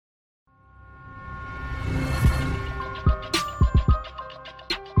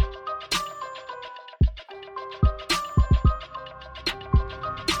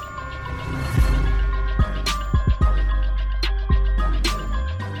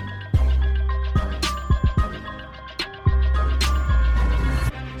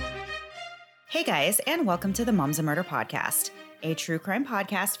Hey guys, and welcome to the Moms and Murder Podcast, a true crime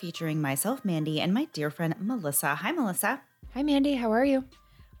podcast featuring myself, Mandy, and my dear friend, Melissa. Hi, Melissa. Hi, Mandy. How are you?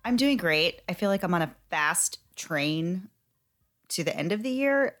 I'm doing great. I feel like I'm on a fast train to the end of the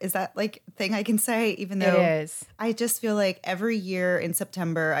year. Is that like a thing I can say? Even though it is. I just feel like every year in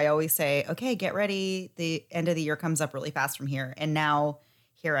September, I always say, okay, get ready. The end of the year comes up really fast from here. And now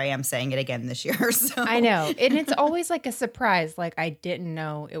here I am saying it again this year. So. I know. And it's always like a surprise. Like I didn't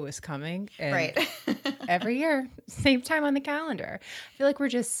know it was coming. And right. every year, same time on the calendar. I feel like we're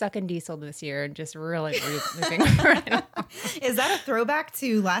just sucking diesel this year and just really moving around. Is that a throwback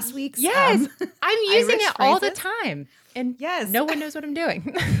to last week's? Yes. I'm using Irish it all the phrases? time. And yes. No one knows what I'm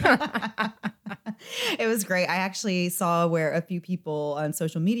doing. It was great. I actually saw where a few people on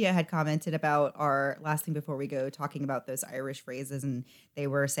social media had commented about our last thing before we go, talking about those Irish phrases. And they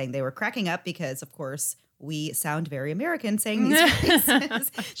were saying they were cracking up because, of course, we sound very American saying these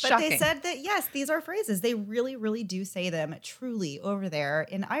phrases. But they said that, yes, these are phrases. They really, really do say them truly over there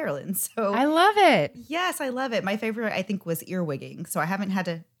in Ireland. So I love it. Yes, I love it. My favorite, I think, was earwigging. So I haven't had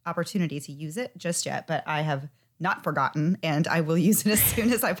an opportunity to use it just yet, but I have not forgotten, and I will use it as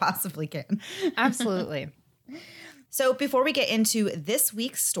soon as I possibly can. Absolutely. So before we get into this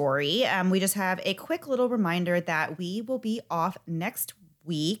week's story, we just have a quick little reminder that we will be off next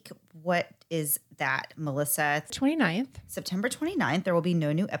week. What is that, Melissa? 29th. September 29th. There will be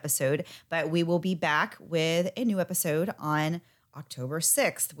no new episode, but we will be back with a new episode on October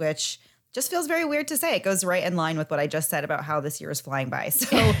 6th, which just feels very weird to say. It goes right in line with what I just said about how this year is flying by.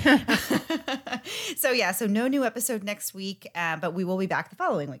 So, so no new episode next week, but we will be back the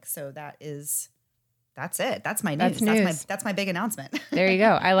following week. So that's it. That's my news. That's my big announcement. There you go.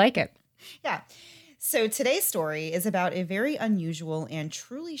 I like it. Yeah. So today's story is about a very unusual and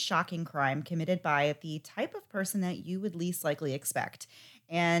truly shocking crime committed by the type of person that you would least likely expect.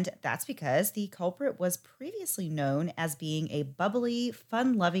 And that's because the culprit was previously known as being a bubbly,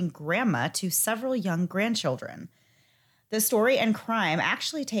 fun-loving grandma to several young grandchildren. The story and crime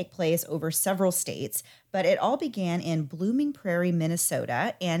actually take place over several states, but it all began in Blooming Prairie,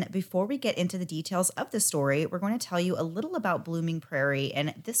 Minnesota. And before we get into the details of the story, we're going to tell you a little about Blooming Prairie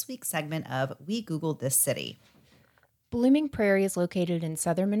in this week's segment of We Googled This City. Blooming Prairie is located in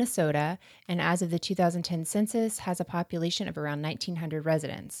southern Minnesota, and as of the 2010 census, has a population of around 1,900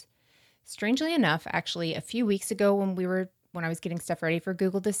 residents. Strangely enough, actually, a few weeks ago when I was getting stuff ready for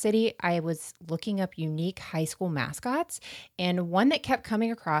Google the City, I was looking up unique high school mascots, and one that kept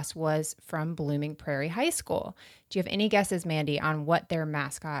coming across was from Blooming Prairie High School. Do you have any guesses, Mandy, on what their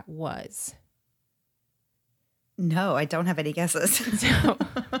mascot was? No, I don't have any guesses. So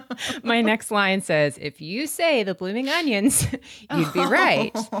my next line says, if you say the Blooming Onions, you'd be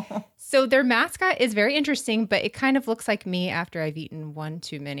right. So their mascot is very interesting, but it kind of looks like me after I've eaten one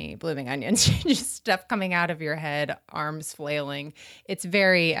too many Blooming Onions. Just stuff coming out of your head, arms flailing. It's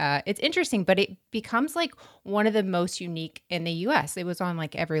very, it's interesting, but it becomes like one of the most unique in the U.S. It was on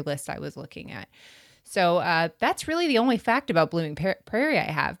like every list I was looking at. So that's really the only fact about Blooming Prairie I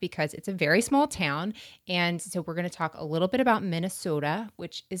have, because it's a very small town. And so we're going to talk a little bit about Minnesota,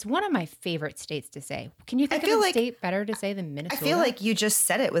 which is one of my favorite states to say. Can you think of a state better to say than Minnesota? I feel like you just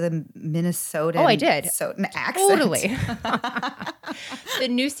said it with a Minnesotan, I did. Accent. Totally. The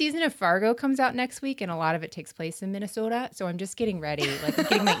new season of Fargo comes out next week, and a lot of it takes place in Minnesota. So I'm just getting ready, like I'm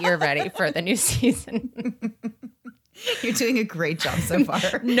getting my ear ready for the new season. You're doing a great job so far.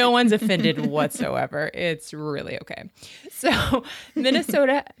 No one's offended whatsoever. It's really okay. So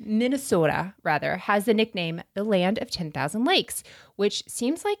Minnesota has the nickname the Land of 10,000 Lakes, which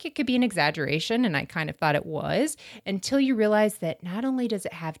seems like it could be an exaggeration, and I kind of thought it was, until you realize that not only does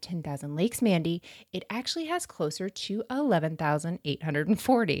it have 10,000 lakes, Mandy, it actually has closer to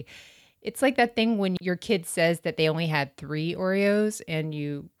 11,840. It's like that thing when your kid says that they only had 3 Oreos and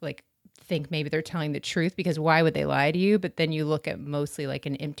you think maybe they're telling the truth, because why would they lie to you? But then you look at mostly like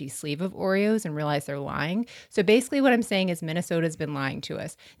an empty sleeve of Oreos and realize they're lying. So basically what I'm saying is Minnesota's been lying to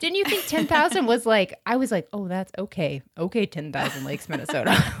us. Didn't you think 10,000 was like, I was like, oh, that's okay. Okay, 10,000 lakes,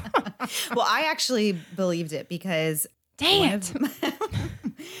 Minnesota. Well, I actually believed it because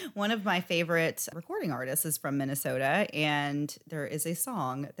one of my favorite recording artists is from Minnesota, and there is a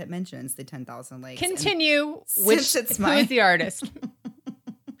song that mentions the 10,000 lakes. Continue. Who is the artist?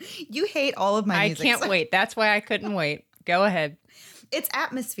 You hate all of my music. I can't wait. That's why I couldn't wait. Go ahead. It's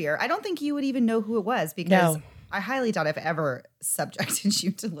Atmosphere. I don't think you would even know who it was, because I highly doubt I've ever subjected you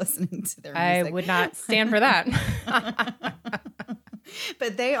to listening to their music. I would not stand for that.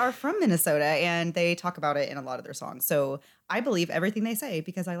 But they are from Minnesota and they talk about it in a lot of their songs. So I believe everything they say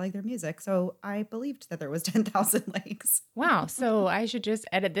because I like their music. So I believed that there was 10,000 lakes. Wow. So I should just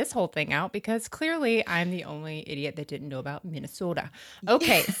edit this whole thing out because clearly I'm the only idiot that didn't know about Minnesota.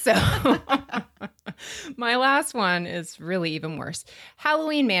 Okay. So my last one is really even worse.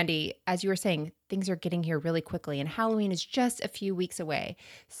 Halloween, Mandy, as you were saying, things are getting here really quickly and Halloween is just a few weeks away.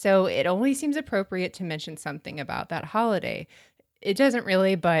 So it only seems appropriate to mention something about that holiday. It doesn't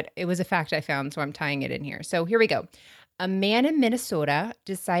really, but it was a fact I found, so I'm tying it in here. So here we go. A man in Minnesota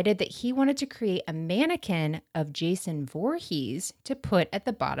decided that he wanted to create a mannequin of Jason Voorhees to put at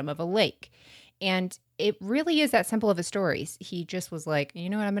the bottom of a lake. And it really is that simple of a story. He just was like, you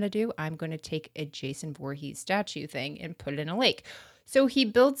know what I'm going to do? I'm going to take a Jason Voorhees statue thing and put it in a lake. So he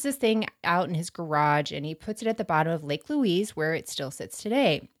builds this thing out in his garage and he puts it at the bottom of Lake Louise where it still sits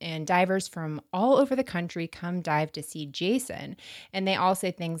today. And divers from all over the country come dive to see Jason. And they all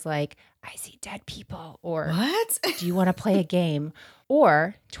say things like, I see dead people, or what? Do you want to play a game?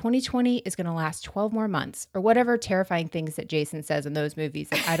 Or 2020 is going to last 12 more months, or whatever terrifying things that Jason says in those movies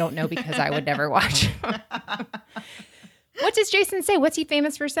that I don't know because I would never watch. What does Jason say? What's he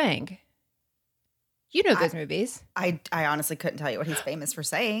famous for saying? You know those movies. I honestly couldn't tell you what he's famous for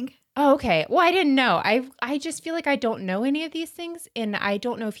saying. Oh, okay. Well, I didn't know. I just feel like I don't know any of these things, and I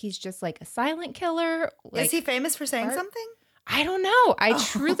don't know if he's just like a silent killer. Is he famous for saying something? I don't know. I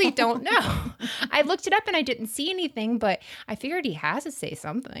truly don't know. I looked it up and I didn't see anything, but I figured he has to say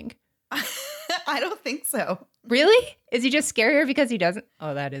something. I don't think so. Really? Is he just scarier because he doesn't?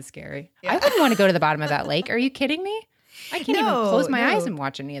 Oh, that is scary. Yeah. I wouldn't want to go to the bottom of that lake. Are you kidding me? I can't even close my eyes and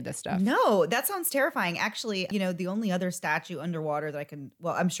watch any of this stuff. No, that sounds terrifying. Actually, the only other statue underwater that I can,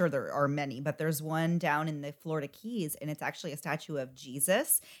 well, I'm sure there are many, but there's one down in the Florida Keys, and it's actually a statue of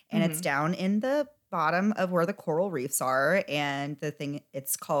Jesus, and it's down in the bottom of where the coral reefs are, and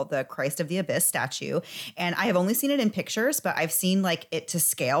it's called the Christ of the Abyss statue. And I have only seen it in pictures, but I've seen like it to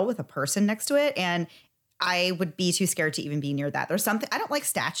scale with a person next to it, and I would be too scared to even be near that. There's something, I don't like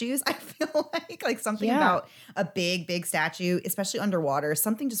statues. I feel like something about a big statue, especially underwater,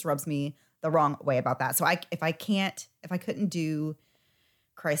 something just rubs me the wrong way about that. So if I couldn't do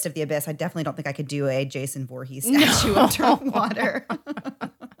Christ of the Abyss, I definitely don't think I could do a Jason Voorhees statue underwater.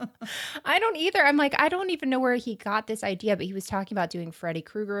 I don't either. I'm like, I don't even know where he got this idea, but he was talking about doing Freddy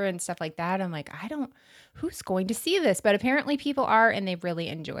Krueger and stuff like that. I'm like, who's going to see this? But apparently people are, and they really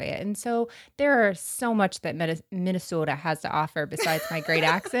enjoy it. And so there are so much that Minnesota has to offer besides my great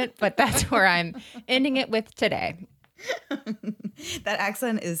accent, but that's where I'm ending it with today. That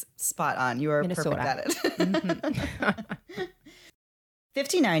accent is spot on. You are Minnesota. Perfect at it.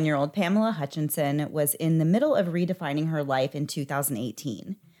 59-year-old Pamela Hutchinson was in the middle of redefining her life in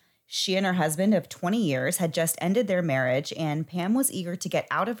 2018. She and her husband of 20 years had just ended their marriage, and Pam was eager to get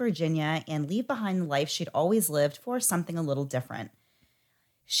out of Virginia and leave behind the life she'd always lived for something a little different.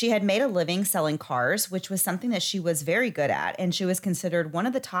 She had made a living selling cars, which was something that she was very good at, and she was considered one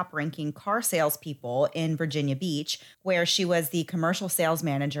of the top-ranking car salespeople in Virginia Beach, where she was the commercial sales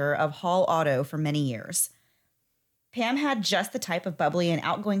manager of Hall Auto for many years. Pam had just the type of bubbly and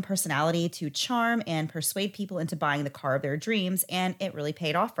outgoing personality to charm and persuade people into buying the car of their dreams, and it really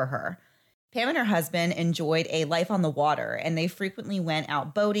paid off for her. Pam and her husband enjoyed a life on the water, and they frequently went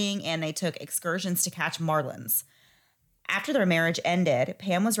out boating, and they took excursions to catch marlins. After their marriage ended,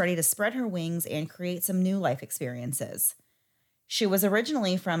 Pam was ready to spread her wings and create some new life experiences. She was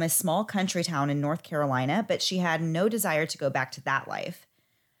originally from a small country town in North Carolina, but she had no desire to go back to that life.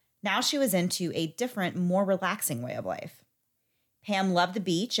 Now she was into a different, more relaxing way of life. Pam loved the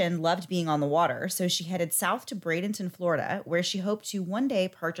beach and loved being on the water, so she headed south to Bradenton, Florida, where she hoped to one day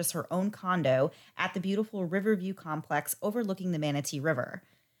purchase her own condo at the beautiful Riverview complex overlooking the Manatee River.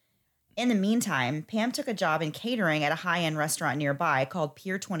 In the meantime, Pam took a job in catering at a high-end restaurant nearby called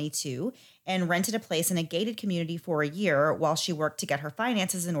Pier 22 and rented a place in a gated community for a year while she worked to get her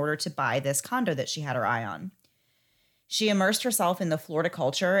finances in order to buy this condo that she had her eye on. She immersed herself in the Florida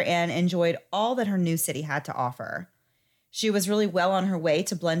culture and enjoyed all that her new city had to offer. She was really well on her way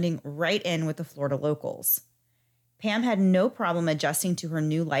to blending right in with the Florida locals. Pam had no problem adjusting to her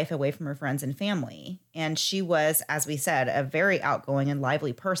new life away from her friends and family. And she was, as we said, a very outgoing and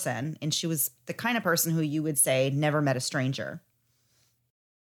lively person. And she was the kind of person who you would say never met a stranger.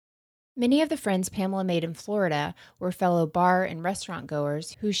 Many of the friends Pamela made in Florida were fellow bar and restaurant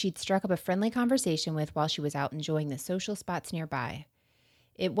goers who she'd struck up a friendly conversation with while she was out enjoying the social spots nearby.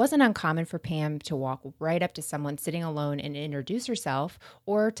 It wasn't uncommon for Pam to walk right up to someone sitting alone and introduce herself,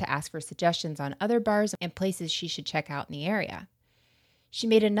 or to ask for suggestions on other bars and places she should check out in the area. She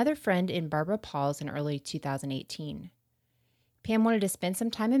made another friend in Barbara Paul's in early 2018. Pam wanted to spend some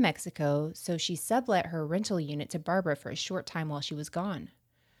time in Mexico, so she sublet her rental unit to Barbara for a short time while she was gone.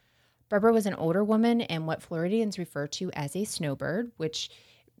 Barbara was an older woman and what Floridians refer to as a snowbird, which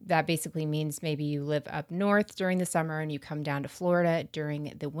that basically means maybe you live up north during the summer and you come down to Florida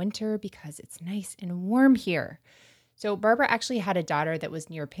during the winter because it's nice and warm here. So Barbara actually had a daughter that was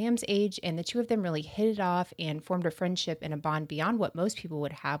near Pam's age, and the two of them really hit it off and formed a friendship and a bond beyond what most people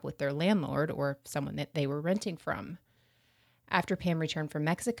would have with their landlord or someone that they were renting from. After Pam returned from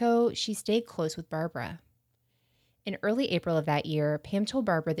Mexico, she stayed close with Barbara. In early April of that year, Pam told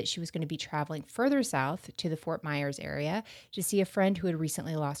Barbara that she was going to be traveling further south to the Fort Myers area to see a friend who had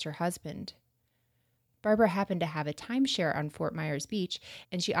recently lost her husband. Barbara happened to have a timeshare on Fort Myers Beach,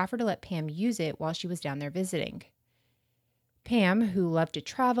 and she offered to let Pam use it while she was down there visiting. Pam, who loved to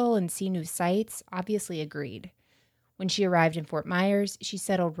travel and see new sights, obviously agreed. When she arrived in Fort Myers, she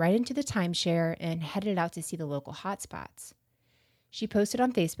settled right into the timeshare and headed out to see the local hotspots. She posted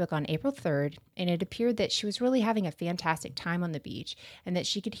on Facebook on April 3rd, and it appeared that she was really having a fantastic time on the beach and that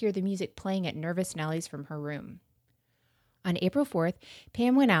she could hear the music playing at Nervous Nelly's from her room. On April 4th,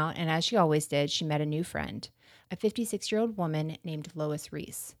 Pam went out, and as she always did, she met a new friend, a 56-year-old woman named Lois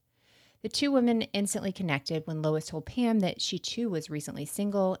Riess. The two women instantly connected when Lois told Pam that she too was recently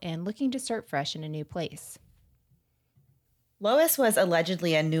single and looking to start fresh in a new place. Lois was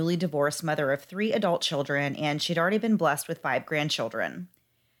allegedly a newly divorced mother of 3 adult children, and she'd already been blessed with 5 grandchildren.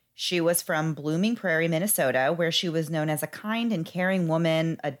 She was from Blooming Prairie, Minnesota, where she was known as a kind and caring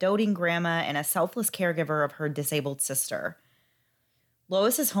woman, a doting grandma, and a selfless caregiver of her disabled sister.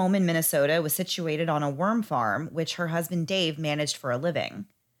 Lois's home in Minnesota was situated on a worm farm, which her husband Dave managed for a living.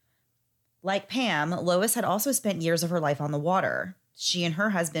 Like Pam, Lois had also spent years of her life on the water. She and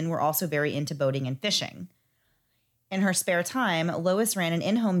her husband were also very into boating and fishing. In her spare time, Lois ran an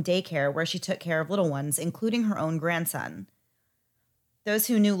in-home daycare where she took care of little ones, including her own grandson. Those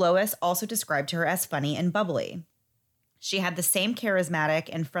who knew Lois also described her as funny and bubbly. She had the same charismatic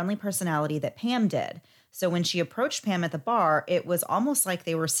and friendly personality that Pam did, so when she approached Pam at the bar, it was almost like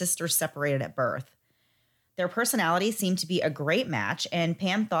they were sisters separated at birth. Their personalities seemed to be a great match, and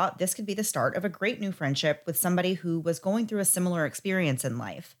Pam thought this could be the start of a great new friendship with somebody who was going through a similar experience in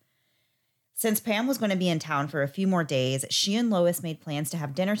life. Since Pam was going to be in town for a few more days, she and Lois made plans to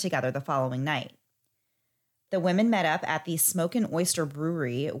have dinner together the following night. The women met up at the Smoke and Oyster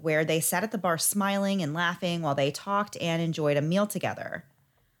Brewery, where they sat at the bar smiling and laughing while they talked and enjoyed a meal together.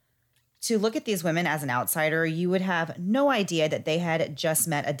 To look at these women as an outsider, you would have no idea that they had just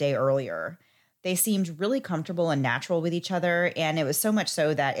met a day earlier. They seemed really comfortable and natural with each other, and it was so much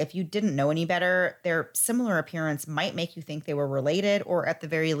so that if you didn't know any better, their similar appearance might make you think they were related or at the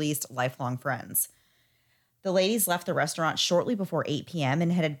very least lifelong friends. The ladies left the restaurant shortly before 8 p.m.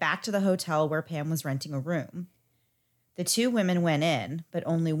 and headed back to the hotel where Pam was renting a room. The 2 women went in, but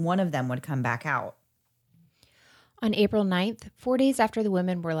only one of them would come back out. On April 9th, 4 days after the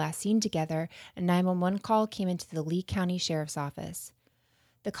women were last seen together, a 911 call came into the Lee County Sheriff's Office.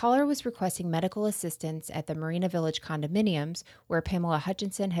 The caller was requesting medical assistance at the Marina Village condominiums where Pamela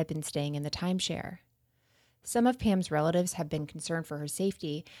Hutchinson had been staying in the timeshare. Some of Pam's relatives have been concerned for her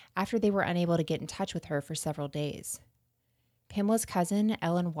safety after they were unable to get in touch with her for several days. Pamela's cousin,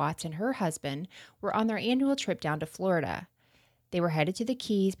 Ellen Watts, and her husband were on their annual trip down to Florida. They were headed to the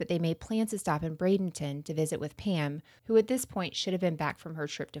Keys, but they made plans to stop in Bradenton to visit with Pam, who at this point should have been back from her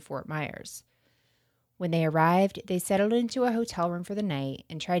trip to Fort Myers. When they arrived, they settled into a hotel room for the night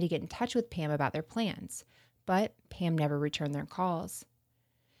and tried to get in touch with Pam about their plans, but Pam never returned their calls.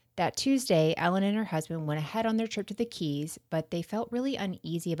 That Tuesday, Ellen and her husband went ahead on their trip to the Keys, but they felt really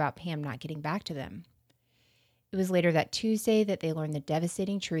uneasy about Pam not getting back to them. It was later that Tuesday that they learned the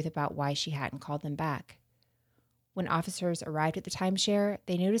devastating truth about why she hadn't called them back. When officers arrived at the timeshare,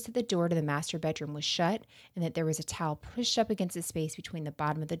 they noticed that the door to the master bedroom was shut and that there was a towel pushed up against the space between the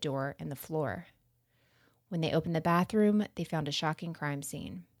bottom of the door and the floor. When they opened the bathroom, they found a shocking crime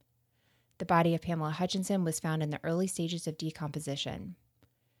scene. The body of Pamela Hutchinson was found in the early stages of decomposition.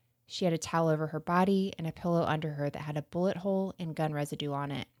 She had a towel over her body and a pillow under her that had a bullet hole and gun residue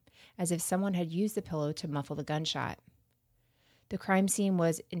on it, as if someone had used the pillow to muffle the gunshot. The crime scene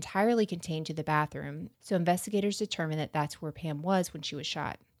was entirely contained to the bathroom, so investigators determined that that's where Pam was when she was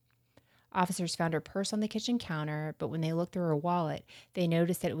shot. Officers found her purse on the kitchen counter, but when they looked through her wallet, they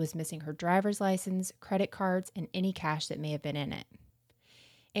noticed that it was missing her driver's license, credit cards, and any cash that may have been in it.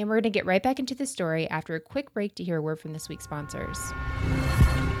 And we're going to get right back into the story after a quick break to hear a word from this week's sponsors.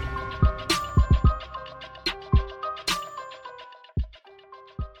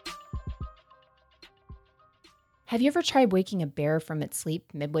 Have you ever tried waking a bear from its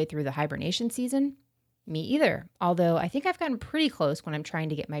sleep midway through the hibernation season? Me either, although I think I've gotten pretty close when I'm trying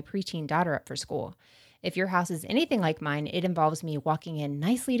to get my preteen daughter up for school. If your house is anything like mine, it involves me walking in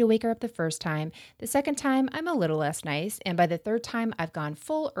nicely to wake her up the first time. The second time, I'm a little less nice. And by the third time, I've gone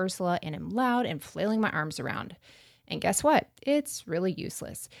full Ursula and am loud and flailing my arms around. And guess what? It's really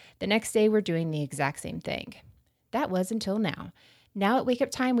useless. The next day, we're doing the exact same thing. That was until now. Now at wake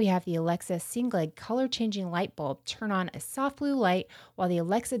up time, we have the Alexa single color changing light bulb turn on a soft blue light while the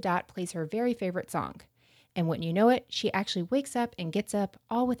Alexa Dot plays her very favorite song. And wouldn't you know it, she actually wakes up and gets up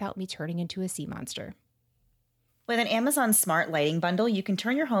all without me turning into a sea monster. With an Amazon Smart Lighting Bundle, you can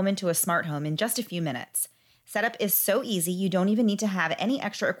turn your home into a smart home in just a few minutes. Setup is so easy, you don't even need to have any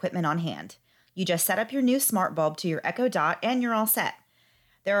extra equipment on hand. You just set up your new smart bulb to your Echo Dot and you're all set.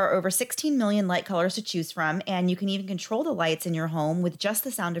 There are over 16 million light colors to choose from, and you can even control the lights in your home with just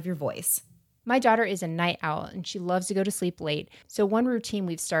the sound of your voice. My daughter is a night owl and she loves to go to sleep late, so one routine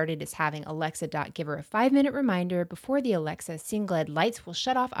we've started is having Alexa Dot give her a 5-minute reminder before the Alexa single lights will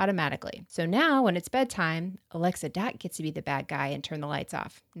shut off automatically. So now, when it's bedtime, Alexa Dot gets to be the bad guy and turn the lights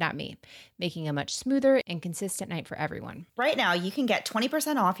off, not me, making a much smoother and consistent night for everyone. Right now, you can get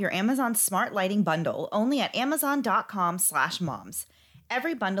 20% off your Amazon Smart Lighting Bundle only at amazon.com/moms.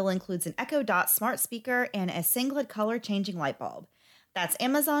 Every bundle includes an Echo Dot smart speaker and a single color changing light bulb. That's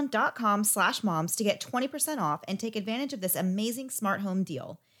amazon.com/moms to get 20% off and take advantage of this amazing smart home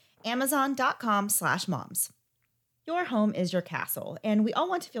deal. Amazon.com/moms. Your home is your castle, and we all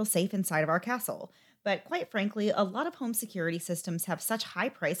want to feel safe inside of our castle. But quite frankly, a lot of home security systems have such high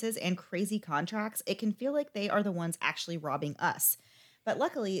prices and crazy contracts, it can feel like they are the ones actually robbing us. But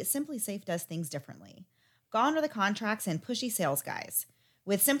luckily, Simply Safe does things differently. Gone are the contracts and pushy sales guys.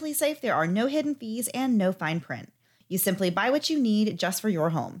 With Simply Safe, there are no hidden fees and no fine print. You simply buy what you need just for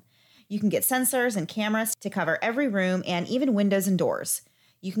your home. You can get sensors and cameras to cover every room and even windows and doors.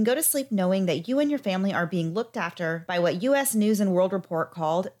 You can go to sleep knowing that you and your family are being looked after by what U.S. News and World Report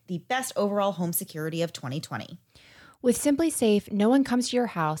called the best overall home security of 2020. With Simply Safe, no one comes to your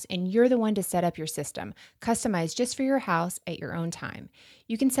house and you're the one to set up your system, customized just for your house at your own time.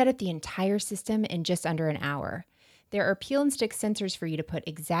 You can set up the entire system in just under an hour. There are peel and stick sensors for you to put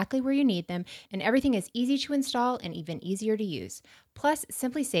exactly where you need them, and everything is easy to install and even easier to use. Plus,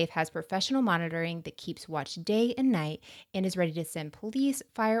 Simply Safe has professional monitoring that keeps watch day and night and is ready to send police,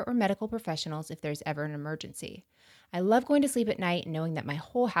 fire, or medical professionals if there's ever an emergency. I love going to sleep at night knowing that my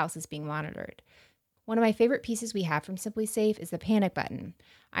whole house is being monitored. One of my favorite pieces we have from Simply Safe is the panic button.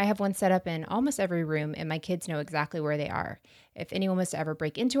 I have one set up in almost every room, and my kids know exactly where they are. If anyone was to ever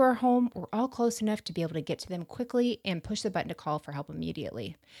break into our home, we're all close enough to be able to get to them quickly and push the button to call for help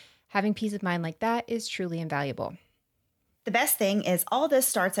immediately. Having peace of mind like that is truly invaluable. The best thing is all this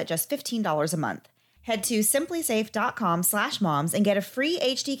starts at just $15 a month. Head to simplysafe.com/moms and get a free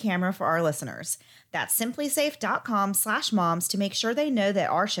HD camera for our listeners. That's simplysafe.com/moms to make sure they know that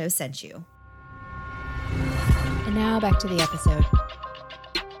our show sent you. And now back to the episode.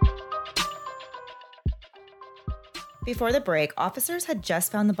 Before the break, officers had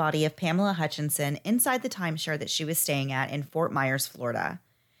just found the body of Pamela Hutchinson inside the timeshare that she was staying at in Fort Myers, Florida.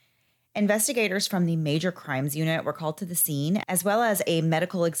 Investigators from the Major Crimes Unit were called to the scene, as well as a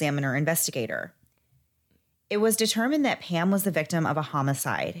medical examiner investigator. It was determined that Pam was the victim of a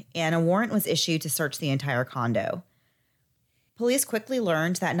homicide, and a warrant was issued to search the entire condo. Police quickly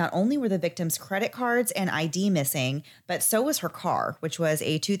learned that not only were the victim's credit cards and ID missing, but so was her car, which was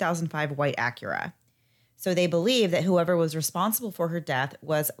a 2005 white Acura. So they believe that whoever was responsible for her death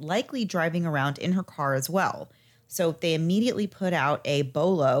was likely driving around in her car as well. So they immediately put out a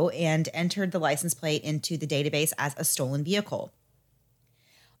BOLO and entered the license plate into the database as a stolen vehicle.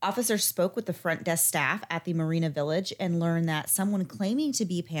 Officers spoke with the front desk staff at the Marina Village and learned that someone claiming to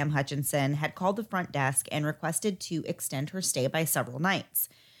be Pam Hutchinson had called the front desk and requested to extend her stay by several nights.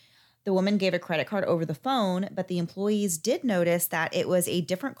 The woman gave a credit card over the phone, but the employees did notice that it was a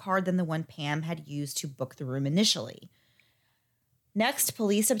different card than the one Pam had used to book the room initially. Next,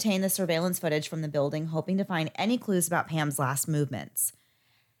 police obtained the surveillance footage from the building, hoping to find any clues about Pam's last movements.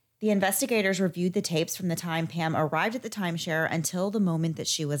 The investigators reviewed the tapes from the time Pam arrived at the timeshare until the moment that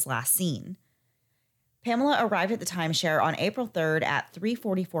she was last seen. Pamela arrived at the timeshare on April 3rd at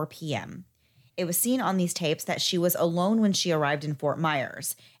 3:44 p.m. It was seen on these tapes that she was alone when she arrived in Fort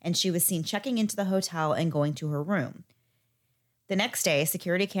Myers, and she was seen checking into the hotel and going to her room. The next day,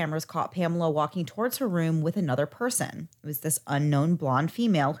 security cameras caught Pamela walking towards her room with another person. It was this unknown blonde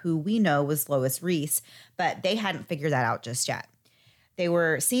female who we know was Lois Riess, but they hadn't figured that out just yet. They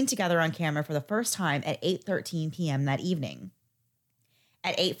were seen together on camera for the first time at 8:13 p.m. that evening.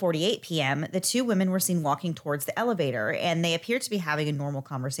 At 8:48 p.m., the two women were seen walking towards the elevator, and they appeared to be having a normal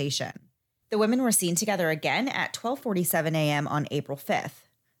conversation. The women were seen together again at 12:47 a.m. on April 5th.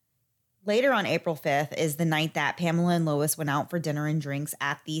 Later on April 5th is the night that Pamela and Lois went out for dinner and drinks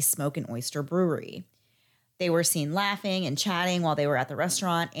at the Smoke and Oyster Brewery. They were seen laughing and chatting while they were at the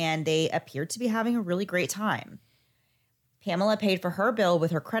restaurant, and they appeared to be having a really great time. Pamela paid for her bill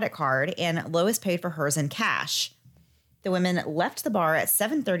with her credit card, and Lois paid for hers in cash. The women left the bar at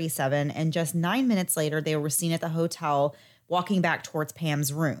 7:37, and just 9 minutes later, they were seen at the hotel walking back towards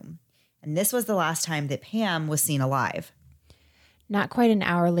Pam's room. And this was the last time that Pam was seen alive. Not quite an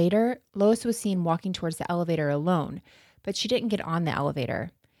hour later, Lois was seen walking towards the elevator alone, but she didn't get on the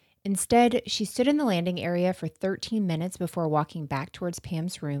elevator. Instead, she stood in the landing area for 13 minutes before walking back towards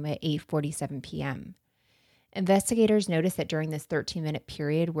Pam's room at 8:47 p.m. Investigators noticed that during this 13-minute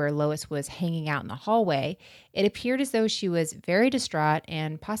period where Lois was hanging out in the hallway, it appeared as though she was very distraught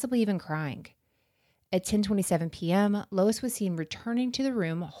and possibly even crying. At 10:27 p.m., Lois was seen returning to the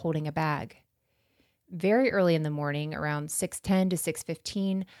room holding a bag. Very early in the morning, around 6:10 to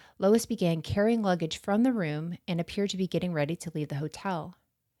 6:15, Lois began carrying luggage from the room and appeared to be getting ready to leave the hotel.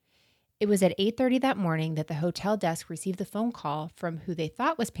 It was at 8:30 that morning that the hotel desk received the phone call from who they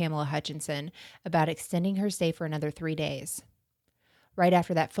thought was Pamela Hutchinson about extending her stay for another 3 days. Right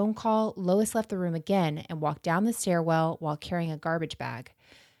after that phone call, Lois left the room again and walked down the stairwell while carrying a garbage bag.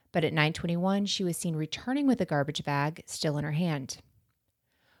 But at 9:21, she was seen returning with a garbage bag still in her hand.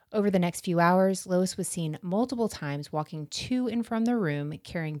 Over the next few hours, Lois was seen multiple times walking to and from the room,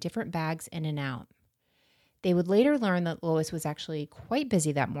 carrying different bags in and out. They would later learn that Lois was actually quite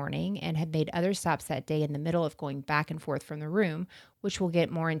busy that morning and had made other stops that day in the middle of going back and forth from the room, which we'll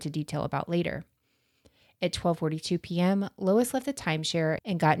get more into detail about later. At 12:42 p.m., Lois left the timeshare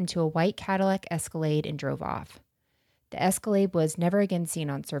and got into a white Cadillac Escalade and drove off. The Escalade was never again seen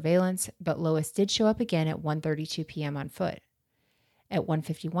on surveillance, but Lois did show up again at 1:32 p.m. on foot. At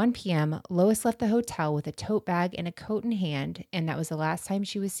 1:51 p.m., Lois left the hotel with a tote bag and a coat in hand, and that was the last time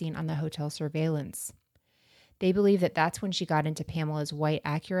she was seen on the hotel surveillance. They believe that that's when she got into Pamela's white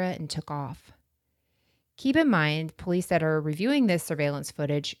Acura and took off. Keep in mind, police that are reviewing this surveillance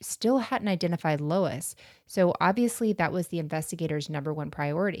footage still hadn't identified Lois, so obviously that was the investigators' number one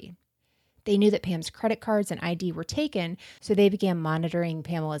priority. They knew that Pam's credit cards and ID were taken, so they began monitoring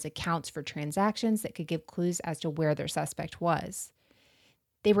Pamela's accounts for transactions that could give clues as to where their suspect was.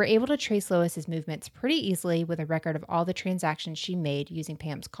 They were able to trace Lois's movements pretty easily with a record of all the transactions she made using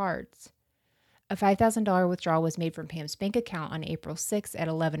Pam's cards. A $5,000 withdrawal was made from Pam's bank account on April 6 at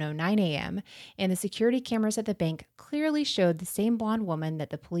 11:09 a.m., and the security cameras at the bank clearly showed the same blonde woman that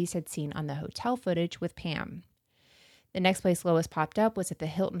the police had seen on the hotel footage with Pam. The next place Lois popped up was at the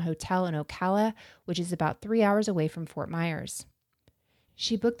Hilton Hotel in Ocala, which is about 3 hours away from Fort Myers.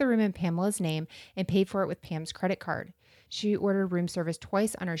 She booked the room in Pamela's name and paid for it with Pam's credit card. She ordered room service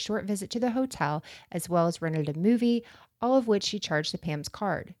twice on her short visit to the hotel, as well as rented a movie, all of which she charged to Pam's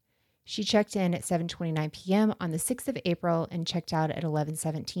card. She checked in at 7:29 p.m. on the 6th of April and checked out at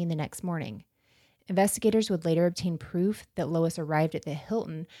 11:17 the next morning. Investigators would later obtain proof that Lois arrived at the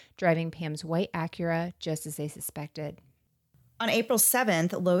Hilton driving Pam's white Acura just as they suspected. On April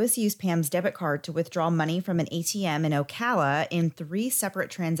 7th, Lois used Pam's debit card to withdraw money from an ATM in Ocala in 3 separate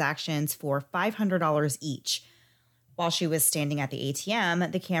transactions for $500 each. While she was standing at the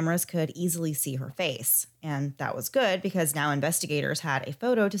ATM, the cameras could easily see her face. And that was good because now investigators had a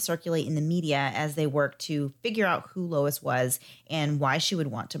photo to circulate in the media as they worked to figure out who Lois was and why she would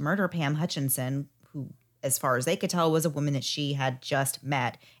want to murder Pam Hutchinson, who, as far as they could tell, was a woman that she had just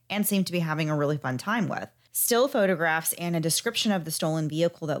met and seemed to be having a really fun time with. Still photographs and a description of the stolen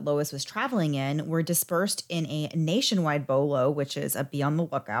vehicle that Lois was traveling in were dispersed in a nationwide bolo, which is a be on the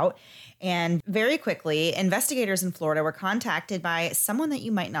lookout. And very quickly, investigators in Florida were contacted by someone that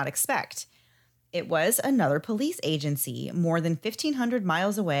you might not expect. It was another police agency more than 1,500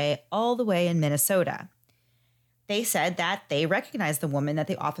 miles away, all the way in Minnesota. They said that they recognized the woman that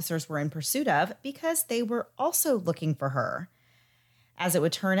the officers were in pursuit of because they were also looking for her. As it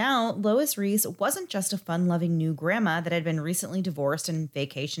would turn out, Lois Riess wasn't just a fun-loving new grandma that had been recently divorced and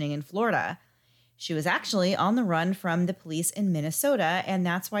vacationing in Florida. She was actually on the run from the police in Minnesota, and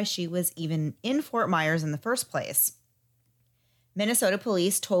that's why she was even in Fort Myers in the first place. Minnesota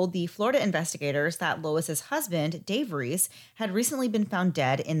police told the Florida investigators that Lois's husband, Dave Riess, had recently been found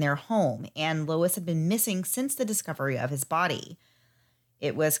dead in their home, and Lois had been missing since the discovery of his body.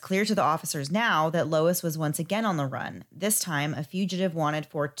 It was clear to the officers now that Lois was once again on the run, this time a fugitive wanted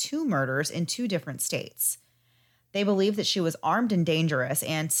for 2 murders in 2 different states. They believed that she was armed and dangerous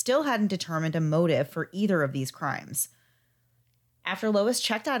and still hadn't determined a motive for either of these crimes. After Lois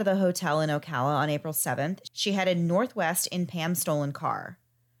checked out of the hotel in Ocala on April 7th, she headed northwest in Pam's stolen car.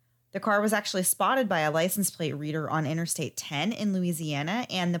 The car was actually spotted by a license plate reader on Interstate 10 in Louisiana,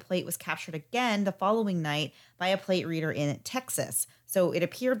 and the plate was captured again the following night by a plate reader in Texas. So it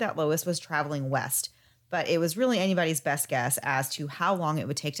appeared that Lois was traveling west, but it was really anybody's best guess as to how long it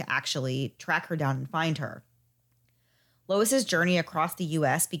would take to actually track her down and find her. Lois's journey across the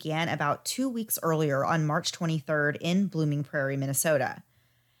U.S. began about 2 weeks earlier on March 23rd in Blooming Prairie, Minnesota.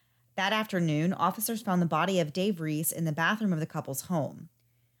 That afternoon, officers found the body of Dave Riess in the bathroom of the couple's home.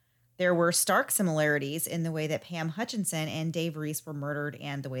 There were stark similarities in the way that Pam Hutchinson and Dave Riess were murdered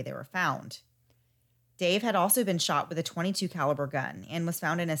and the way they were found. Dave had also been shot with a .22 caliber gun and was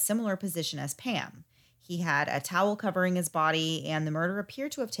found in a similar position as Pam. He had a towel covering his body, and the murder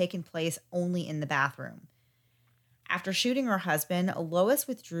appeared to have taken place only in the bathroom. After shooting her husband, Lois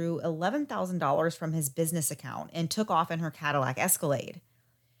withdrew $11,000 from his business account and took off in her Cadillac Escalade.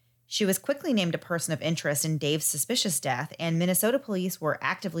 She was quickly named a person of interest in Dave's suspicious death, and Minnesota police were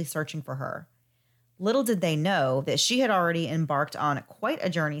actively searching for her. Little did they know that she had already embarked on quite a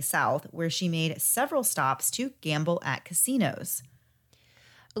journey south, where she made several stops to gamble at casinos.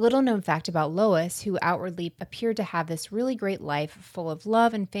 A little known fact about Lois, who outwardly appeared to have this really great life full of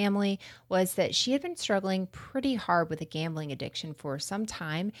love and family, was that she had been struggling pretty hard with a gambling addiction for some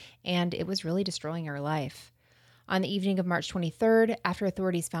time, and it was really destroying her life. On the evening of March 23rd, after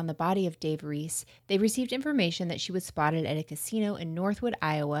authorities found the body of Dave Riess, they received information that she was spotted at a casino in Northwood,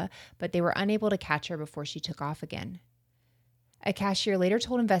 Iowa, but they were unable to catch her before she took off again. A cashier later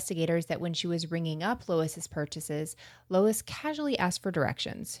told investigators that when she was ringing up Lois's purchases, Lois casually asked for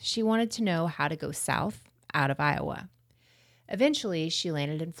directions. She wanted to know how to go south out of Iowa. Eventually, she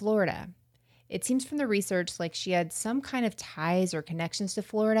landed in Florida. It seems from the research like she had some kind of ties or connections to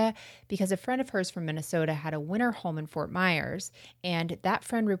Florida because a friend of hers from Minnesota had a winter home in Fort Myers, and that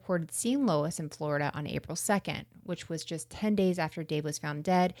friend reported seeing Lois in Florida on April 2nd, which was just 10 days after Dave was found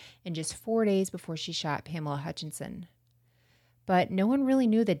dead and just 4 days before she shot Pamela Hutchinson. But no one really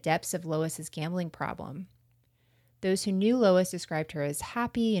knew the depths of Lois's gambling problem. Those who knew Lois described her as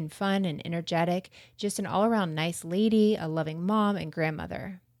happy and fun and energetic, just an all-around nice lady, a loving mom and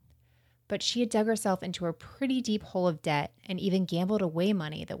grandmother. But she had dug herself into a pretty deep hole of debt and even gambled away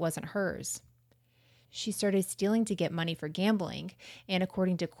money that wasn't hers. She started stealing to get money for gambling, and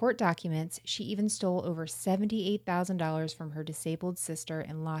according to court documents, she even stole over $78,000 from her disabled sister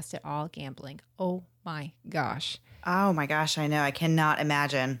and lost it all gambling. Oh my gosh. Oh my gosh, I know. I cannot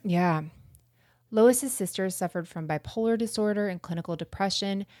imagine. Yeah. Lois's sister suffered from bipolar disorder and clinical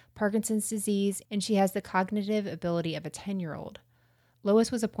depression, Parkinson's disease, and she has the cognitive ability of a 10-year-old.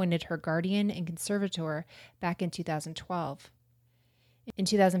 Lois was appointed her guardian and conservator back in 2012. In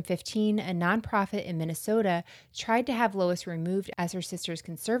 2015, a nonprofit in Minnesota tried to have Lois removed as her sister's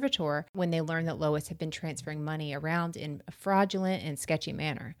conservator when they learned that Lois had been transferring money around in a fraudulent and sketchy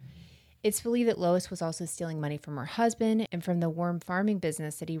manner. It's believed that Lois was also stealing money from her husband and from the worm farming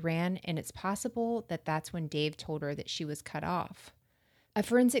business that he ran, and it's possible that that's when Dave told her that she was cut off. A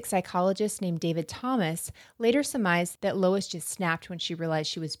forensic psychologist named David Thomas later surmised that Lois just snapped when she realized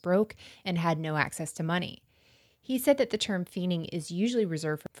she was broke and had no access to money. He said that the term fiending is usually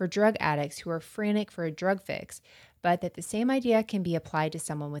reserved for drug addicts who are frantic for a drug fix, but that the same idea can be applied to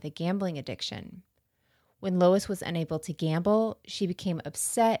someone with a gambling addiction. When Lois was unable to gamble, she became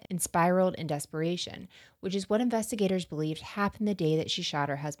upset and spiraled in desperation, which is what investigators believed happened the day that she shot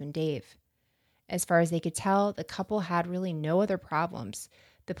her husband Dave. As far as they could tell, the couple had really no other problems.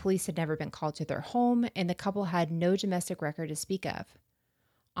 The police had never been called to their home, and the couple had no domestic record to speak of.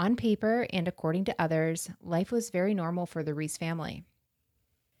 On paper, and according to others, life was very normal for the Riess family.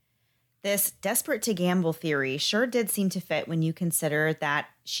 This desperate to gamble theory sure did seem to fit when you consider that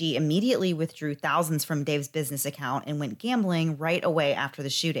she immediately withdrew thousands from Dave's business account and went gambling right away after the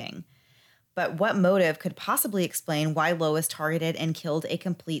shooting. But what motive could possibly explain why Lois targeted and killed a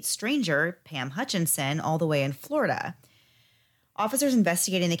complete stranger, Pam Hutchinson, all the way in Florida? Officers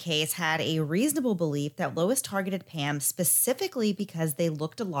investigating the case had a reasonable belief that Lois targeted Pam specifically because they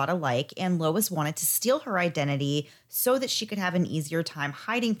looked a lot alike, and Lois wanted to steal her identity so that she could have an easier time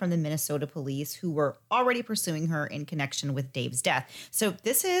hiding from the Minnesota police, who were already pursuing her in connection with Dave's death. So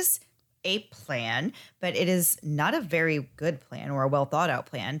this is a plan, but it is not a very good plan or a well thought out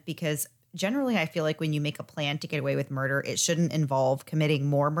plan, because generally I feel like when you make a plan to get away with murder, it shouldn't involve committing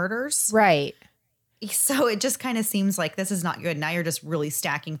more murders. Right. So it just kind of seems like this is not good. Now you're just really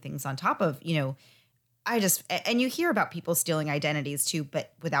stacking things on top of, and you hear about people stealing identities too,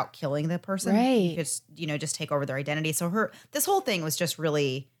 but without killing the person. Right. You could, just take over their identity. So this whole thing was just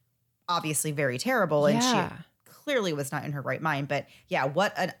really obviously very terrible. And she clearly was not in her right mind. But yeah,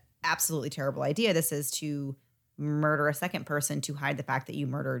 what an absolutely terrible idea this is to murder a second person to hide the fact that you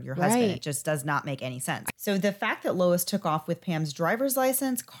murdered your husband. Right. It just does not make any sense. So the fact that Lois took off with Pam's driver's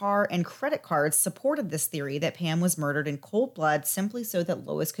license, car, and credit cards supported this theory that Pam was murdered in cold blood simply so that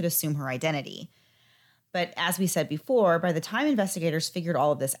Lois could assume her identity. But as we said before, by the time investigators figured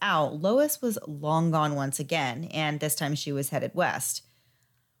all of this out, Lois was long gone once again, and this time she was headed west.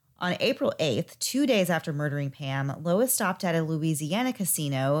 On April 8th, 2 days after murdering Pam, Lois stopped at a Louisiana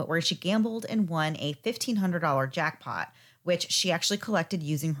casino where she gambled and won a $1,500 jackpot, which she actually collected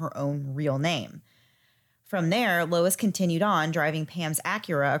using her own real name. From there, Lois continued on driving Pam's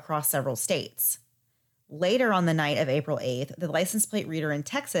Acura across several states. Later on the night of April 8th, the license plate reader in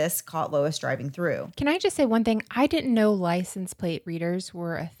Texas caught Lois driving through. Can I just say one thing? I didn't know license plate readers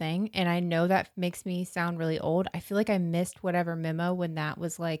were a thing, and I know that makes me sound really old. I feel like I missed whatever memo when that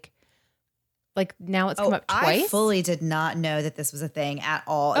was like now it's come up twice. I fully did not know that this was a thing at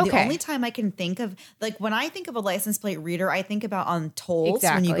all. Okay. The only time I can think of, like when I think of a license plate reader, I think about on tolls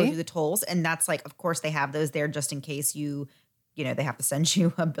when you go through the tolls, and that's like, of course, they have those there just in case they have to send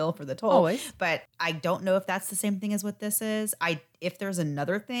you a bill for the toll. Always. But I don't know if that's the same thing as what this is. If there's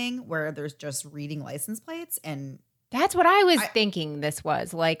another thing where there's just reading license plates, and that's what I was thinking this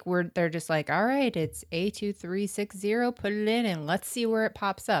was. Like they're just like, all right, it's A2360, put it in and let's see where it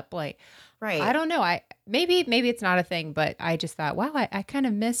pops up. Like, right. I don't know. Maybe it's not a thing, but I just thought, wow, I kind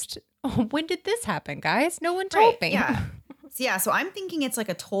of missed. Oh, when did this happen, guys? No one told me. Yeah. So I'm thinking it's like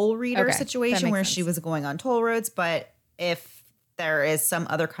a toll reader situation where she was going on toll roads. But if there is some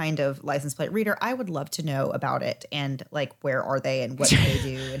other kind of license plate reader, I would love to know about it and like where are they and what do they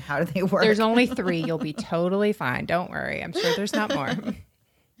do and how do they work? There's only 3. You'll be totally fine. Don't worry. I'm sure there's not more.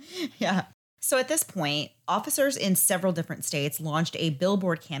 Yeah. So at this point, officers in several different states launched a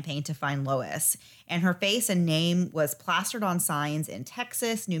billboard campaign to find Lois, and her face and name was plastered on signs in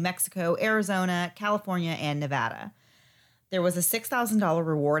Texas, New Mexico, Arizona, California, and Nevada. There was a $6,000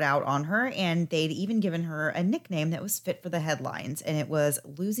 reward out on her, and they'd even given her a nickname that was fit for the headlines, and it was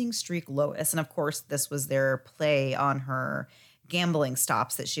Losing Streak Lois. And of course, this was their play on her gambling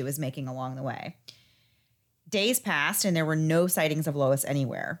stops that she was making along the way. Days passed, and there were no sightings of Lois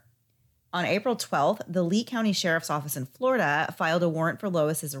anywhere. On April 12th, the Lee County Sheriff's Office in Florida filed a warrant for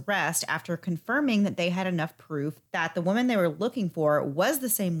Lois's arrest after confirming that they had enough proof that the woman they were looking for was the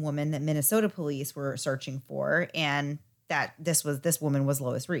same woman that Minnesota police were searching for, and that this woman was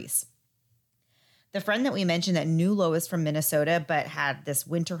Lois Riess. The friend that we mentioned that knew Lois from Minnesota but had this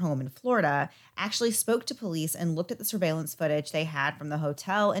winter home in Florida actually spoke to police and looked at the surveillance footage they had from the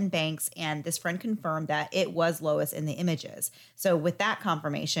hotel and banks, and this friend confirmed that it was Lois in the images. So with that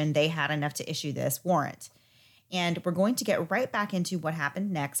confirmation, they had enough to issue this warrant. And we're going to get right back into what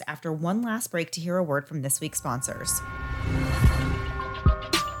happened next after one last break to hear a word from this week's sponsors.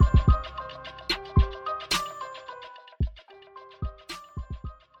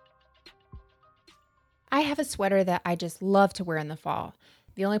 I have a sweater that I just love to wear in the fall.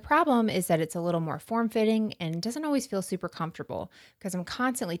 The only problem is that it's a little more form-fitting and doesn't always feel super comfortable because I'm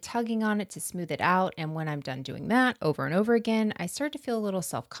constantly tugging on it to smooth it out, and when I'm done doing that over and over again, I start to feel a little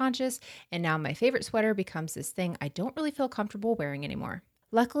self-conscious, and now my favorite sweater becomes this thing I don't really feel comfortable wearing anymore.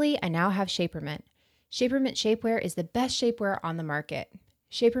 Luckily, I now have Shapermint. Shapermint shapewear is the best shapewear on the market.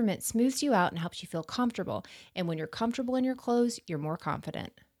 Shapermint smooths you out and helps you feel comfortable, and when you're comfortable in your clothes, you're more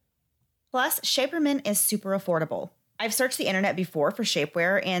confident. Plus, Shapermint is super affordable. I've searched the internet before for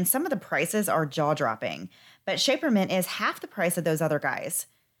shapewear, and some of the prices are jaw-dropping. But Shapermint is half the price of those other guys.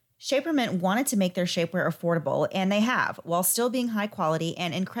 Shapermint wanted to make their shapewear affordable, and they have, while still being high quality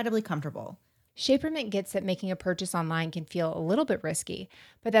and incredibly comfortable. Shapermint gets that making a purchase online can feel a little bit risky,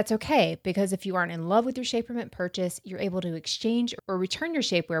 but that's okay because if you aren't in love with your Shapermint purchase, you're able to exchange or return your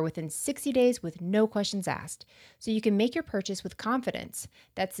shapewear within 60 days with no questions asked. So you can make your purchase with confidence.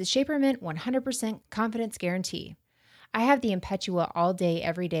 That's the Shapermint 100% confidence guarantee. I have the Impetua all day,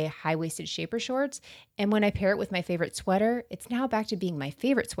 everyday high-waisted shaper shorts, and when I pair it with my favorite sweater, it's now back to being my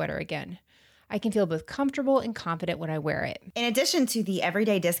favorite sweater again. I can feel both comfortable and confident when I wear it. In addition to the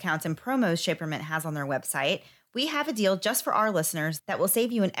everyday discounts and promos Shapermint has on their website, we have a deal just for our listeners that will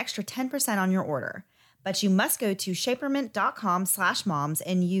save you an extra 10% on your order. But you must go to shapermint.com/moms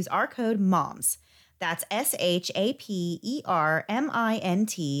and use our code MOMS. That's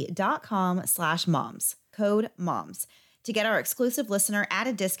SHAPERMINT.com/moms. Code MOMS to get our exclusive listener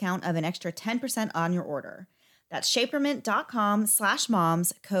added discount of an extra 10% on your order. That's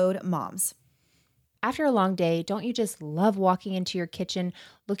shapermint.com/moms. Code MOMS. After a long day, don't you just love walking into your kitchen,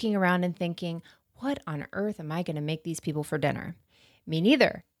 looking around and thinking, what on earth am I going to make these people for dinner? Me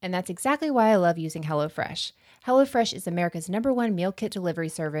neither. And that's exactly why I love using HelloFresh. HelloFresh is America's #1 meal kit delivery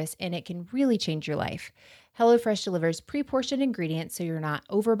service, and it can really change your life. HelloFresh delivers pre-portioned ingredients so you're not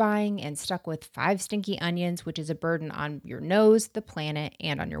overbuying and stuck with 5 stinky onions, which is a burden on your nose, the planet,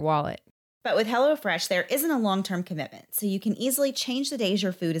 and on your wallet. But with HelloFresh, there isn't a long-term commitment, so you can easily change the days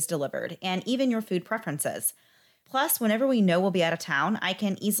your food is delivered and even your food preferences. Plus, whenever we know we'll be out of town, I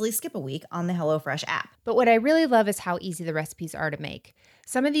can easily skip a week on the HelloFresh app. But what I really love is how easy the recipes are to make.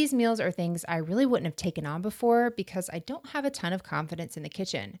 Some of these meals are things I really wouldn't have taken on before because I don't have a ton of confidence in the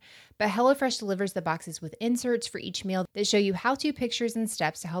kitchen. But HelloFresh delivers the boxes with inserts for each meal that show you how-to pictures and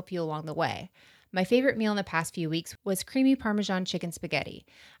steps to help you along the way. My favorite meal in the past few weeks was creamy Parmesan chicken spaghetti.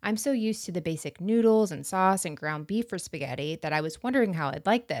 I'm so used to the basic noodles and sauce and ground beef for spaghetti that I was wondering how I'd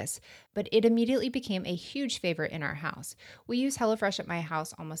like this, but it immediately became a huge favorite in our house. We use HelloFresh at my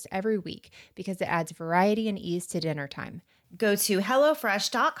house almost every week because it adds variety and ease to dinner time. Go to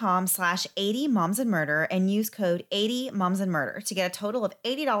HelloFresh.com/80momsandmurder and use code 80momsandmurder to get a total of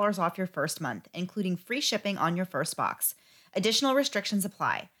 $80 off your first month, including free shipping on your first box. Additional restrictions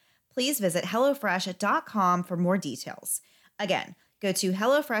apply. Please visit HelloFresh.com for more details. Again, go to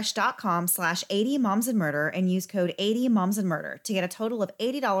HelloFresh.com/80momsandmurder and use code 80momsandmurder to get a total of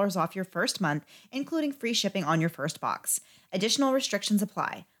 $80 off your first month, including free shipping on your first box. Additional restrictions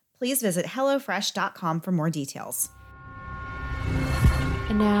apply. Please visit HelloFresh.com for more details.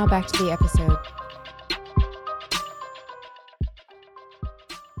 And now back to the episode.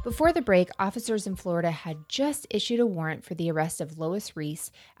 Before the break, officers in Florida had just issued a warrant for the arrest of Lois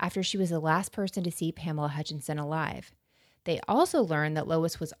Riess after she was the last person to see Pamela Hutchinson alive. They also learned that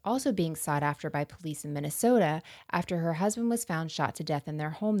Lois was also being sought after by police in Minnesota after her husband was found shot to death in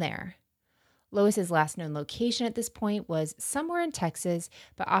their home there. Lois's last known location at this point was somewhere in Texas,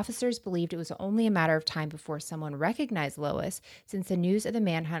 but officers believed it was only a matter of time before someone recognized Lois, since the news of the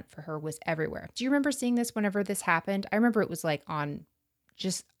manhunt for her was everywhere. Do you remember seeing this whenever this happened? I remember it was like on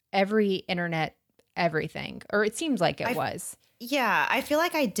just every internet, everything, or it seems like it was. Yeah, I feel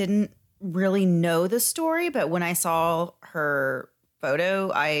like I didn't really know the story, but when I saw her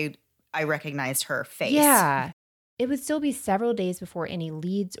photo, I recognized her face. Yeah. It would still be several days before any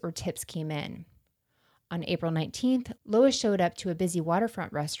leads or tips came in. On April 19th, Lois showed up to a busy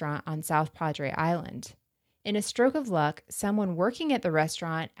waterfront restaurant on South Padre Island. In a stroke of luck, someone working at the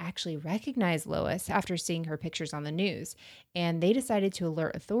restaurant actually recognized Lois after seeing her pictures on the news, and they decided to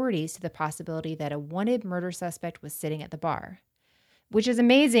alert authorities to the possibility that a wanted murder suspect was sitting at the bar. Which is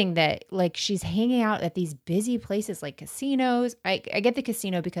amazing that, like, she's hanging out at these busy places like casinos. I get the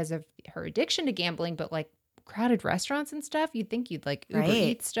casino because of her addiction to gambling, but like crowded restaurants and stuff, you'd think you'd like Uber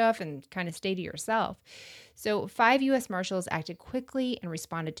Eats stuff and kind of stay to yourself. So 5 U.S. Marshals acted quickly and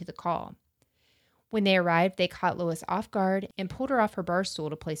responded to the call. When they arrived, they caught Lois off guard and pulled her off her bar stool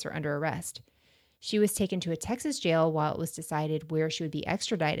to place her under arrest. She was taken to a Texas jail while it was decided where she would be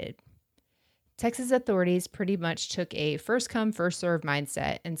extradited. Texas authorities pretty much took a first-come, first-served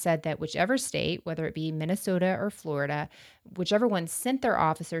mindset and said that whichever state, whether it be Minnesota or Florida, whichever one sent their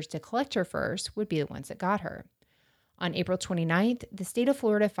officers to collect her first would be the ones that got her. On April 29th, the state of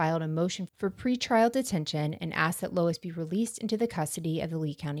Florida filed a motion for pretrial detention and asked that Lois be released into the custody of the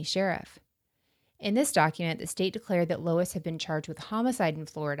Lee County Sheriff. In this document, the state declared that Lois had been charged with homicide in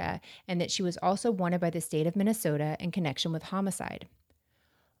Florida and that she was also wanted by the state of Minnesota in connection with homicide.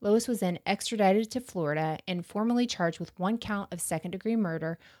 Lois was then extradited to Florida and formally charged with 1 count of second-degree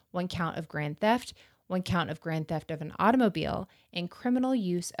murder, 1 count of grand theft, 1 count of grand theft of an automobile, and criminal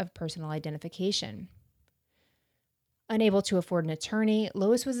use of personal identification. Unable to afford an attorney,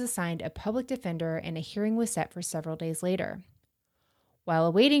 Lois was assigned a public defender and a hearing was set for several days later. While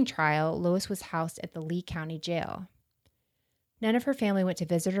awaiting trial, Lois was housed at the Lee County Jail. None of her family went to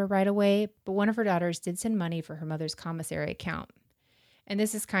visit her right away, but one of her daughters did send money for her mother's commissary account. And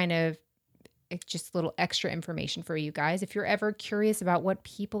this is kind of just a little extra information for you guys. If you're ever curious about what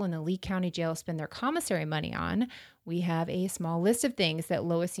people in the Lee County Jail spend their commissary money on, we have a small list of things that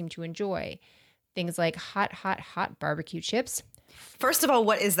Lois seemed to enjoy. Things like hot, hot, hot barbecue chips. First of all,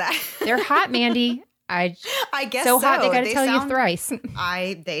 what is that? They're hot, Mandy. I guess so hot they got to tell you thrice.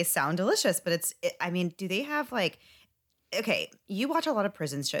 They sound delicious, but do they have okay, you watch a lot of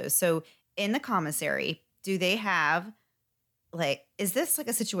prison shows. So in the commissary, do they have like, is this like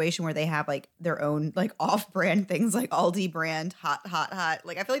a situation where they have like their own like off-brand things like Aldi brand hot?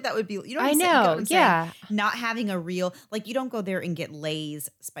 Like, I feel like that would be, you know what I I'm saying? You get what know. I'm saying? Yeah. Not having a real, like, you don't go there and get Lay's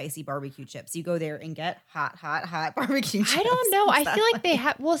spicy barbecue chips. You go there and get hot barbecue chips. I don't know. I feel like they Exactly.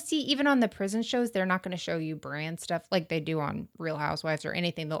 have, well, see, even on the prison shows, they're not going to show you brand stuff like they do on Real Housewives or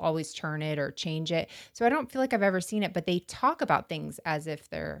anything. They'll always turn it or change it. So I don't feel like I've ever seen it, but they talk about things as if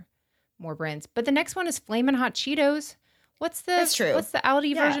they're more brands. But the next one is Flamin' Hot Cheetos. That's true. What's the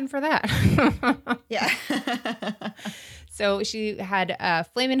Aldi Yeah. version for that? Yeah. So she had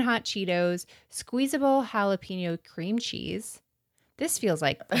Flamin' Hot Cheetos, squeezable jalapeno cream cheese. This feels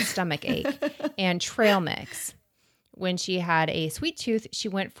like a stomach ache. And trail mix. When she had a sweet tooth, she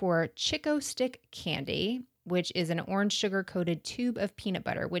went for Chico Stick candy, which is an orange sugar-coated tube of peanut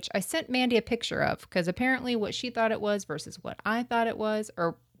butter, which I sent Mandy a picture of because apparently what she thought it was versus what I thought it was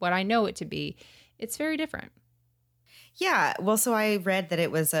or what I know it to be, it's very different. Yeah. Well, so I read that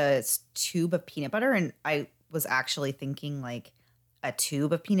it was a tube of peanut butter, and I was actually thinking like a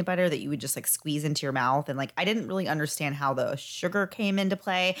tube of peanut butter that you would just like squeeze into your mouth. And like, I didn't really understand how the sugar came into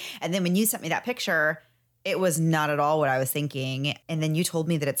play. And then when you sent me that picture, it was not at all what I was thinking. And then you told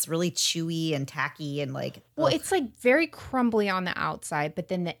me that it's really chewy and tacky and like, Well, ugh. it's like very crumbly on the outside, but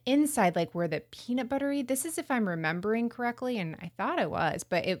then the inside, like where the peanut buttery, this is if I'm remembering correctly, and I thought I was,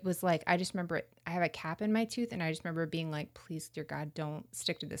 but it was like, I just remember it, I have a cap in my tooth, and I just remember being like, please, dear God, don't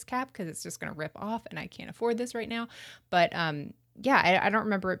stick to this cap because it's just going to rip off and I can't afford this right now. But yeah, I don't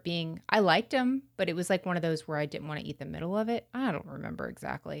remember it being, I liked them, but it was like one of those where I didn't want to eat the middle of it. I don't remember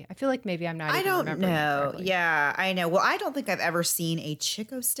exactly. I feel like maybe I'm not I even don't remembering know. correctly. Yeah, I know. Well, I don't think I've ever seen a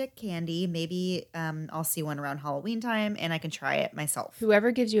Chico Stick candy. Maybe I'll see one around Halloween time and I can try it myself.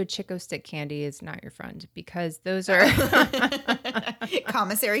 Whoever gives you a Chico Stick candy is not your friend because those are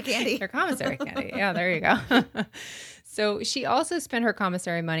Commissary candy. They're commissary candy. Yeah, there you go. So she also spent her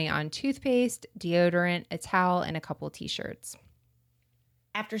commissary money on toothpaste, deodorant, a towel, and a couple t-shirts.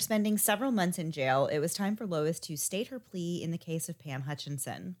 After spending several months in jail, it was time for Lois to state her plea in the case of Pam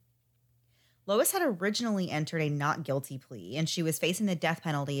Hutchinson. Lois had originally entered a not guilty plea, and she was facing the death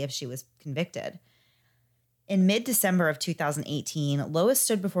penalty if she was convicted. In mid-December of 2018, Lois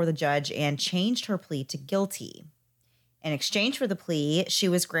stood before the judge and changed her plea to guilty. In exchange for the plea, she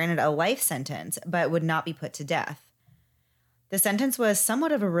was granted a life sentence, but would not be put to death. The sentence was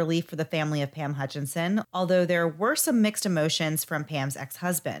somewhat of a relief for the family of Pam Hutchinson, although there were some mixed emotions from Pam's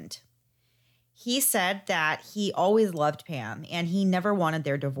ex-husband. He said that he always loved Pam and he never wanted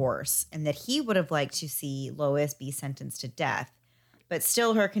their divorce, and that he would have liked to see Lois be sentenced to death. But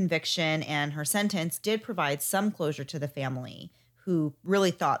still, her conviction and her sentence did provide some closure to the family, who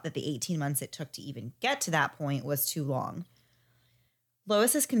really thought that the 18 months it took to even get to that point was too long.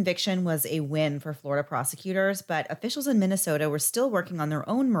 Lois's conviction was a win for Florida prosecutors, but officials in Minnesota were still working on their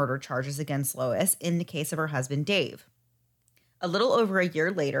own murder charges against Lois in the case of her husband, Dave. A little over a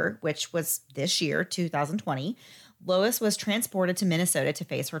year later, which was this year, 2020, Lois was transported to Minnesota to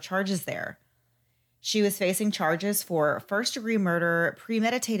face her charges there. She was facing charges for first-degree murder,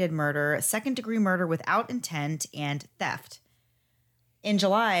 premeditated murder, second-degree murder without intent, and theft. In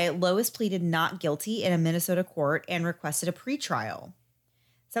July, Lois pleaded not guilty in a Minnesota court and requested a pretrial.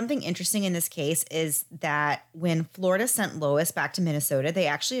 Something interesting in this case is that when Florida sent Lois back to Minnesota, they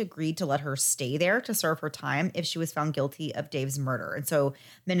actually agreed to let her stay there to serve her time if she was found guilty of Dave's murder. And so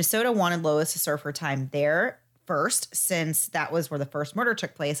Minnesota wanted Lois to serve her time there first, since that was where the first murder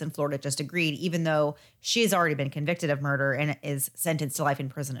took place, and Florida just agreed, even though she's already been convicted of murder and is sentenced to life in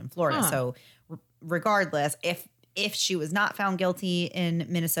prison in Florida. So regardless, if she was not found guilty in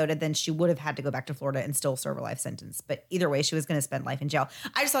Minnesota, then she would have had to go back to Florida and still serve a life sentence. But either way, she was going to spend life in jail.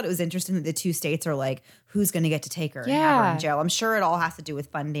 I just thought it was interesting that the two states are like, who's going to get to take her and have her in jail? I'm sure it all has to do with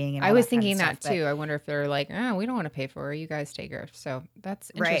funding. And I all was that kind of thinking stuff, that too. I wonder if they're like, oh, we don't want to pay for her. You guys take her. So that's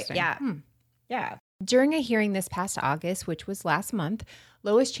interesting. Right. Yeah. Yeah. During a hearing this past August, which was last month,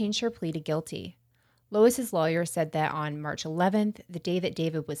 Lois changed her plea to guilty. Lois's lawyer said that on March 11th, the day that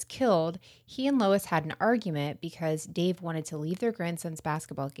David was killed, he and Lois had an argument because Dave wanted to leave their grandson's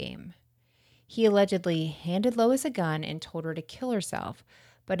basketball game. He allegedly handed Lois a gun and told her to kill herself,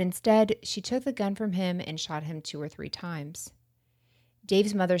 but instead she took the gun from him and shot him 2 or 3 times.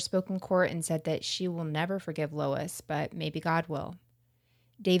 Dave's mother spoke in court and said that she will never forgive Lois, but maybe God will.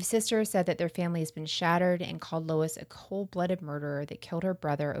 Dave's sister said that their family has been shattered and called Lois a cold-blooded murderer that killed her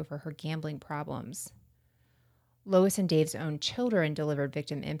brother over her gambling problems. Lois and Dave's own children delivered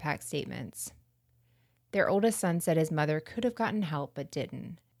victim impact statements. Their oldest son said his mother could have gotten help but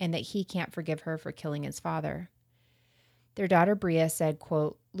didn't, and that he can't forgive her for killing his father. Their daughter Riess said,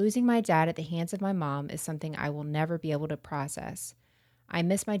 quote, Losing my dad at the hands of my mom is something I will never be able to process. I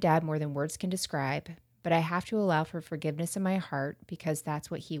miss my dad more than words can describe, but I have to allow for forgiveness in my heart because that's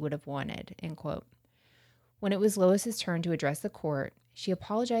what he would have wanted, end quote. When it was Lois's turn to address the court, she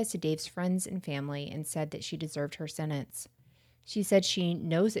apologized to Dave's friends and family and said that she deserved her sentence. She said she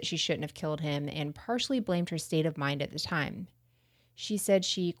knows that she shouldn't have killed him and partially blamed her state of mind at the time. She said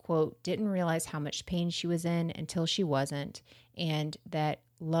she, quote, didn't realize how much pain she was in until she wasn't, and that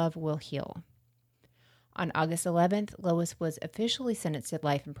love will heal. On August 11th, Lois was officially sentenced to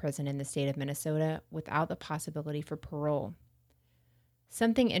life in prison in the state of Minnesota without the possibility for parole.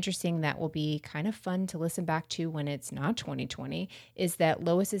 Something interesting that will be kind of fun to listen back to when it's not 2020 is that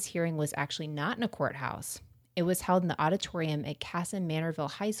Lois's hearing was actually not in a courthouse. It was held in the auditorium at Casson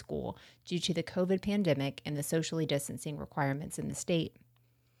Manorville High School due to the COVID pandemic and the socially distancing requirements in the state.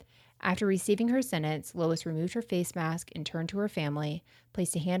 After receiving her sentence, Lois removed her face mask and turned to her family,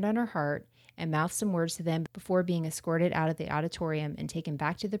 placed a hand on her heart, and mouthed some words to them before being escorted out of the auditorium and taken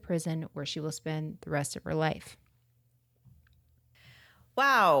back to the prison where she will spend the rest of her life.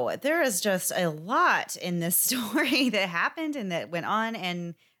 Wow, there is just a lot in this story that happened and that went on.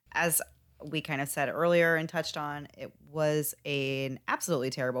 And as we kind of said earlier and touched on, it was an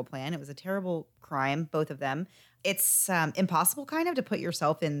absolutely terrible plan. It was a terrible crime, both of them. It's impossible kind of to put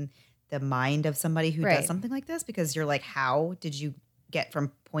yourself in the mind of somebody who does something like this, because you're like, how did you get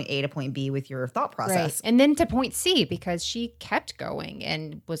from point A to point B with your thought process? Right. And then to point C, because she kept going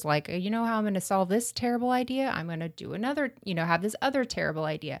and was like, you know how I'm going to solve this terrible idea? I'm going to do another, have this other terrible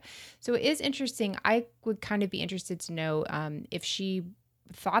idea. So it is interesting. I would kind of be interested to know if she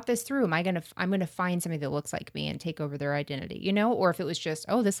thought this through. I'm going to find somebody that looks like me and take over their identity, or if it was just,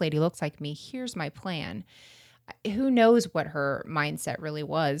 oh, this lady looks like me. Here's my plan. Who knows what her mindset really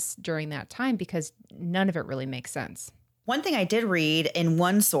was during that time, because none of it really makes sense. One thing I did read in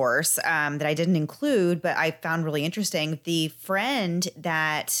one source that I didn't include, but I found really interesting, the friend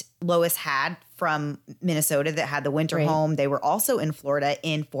that Lois had from Minnesota that had the winter home, they were also in Florida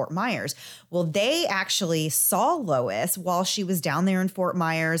in Fort Myers. Well, they actually saw Lois while she was down there in Fort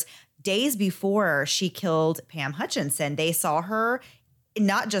Myers days before she killed Pam Hutchinson. They saw her.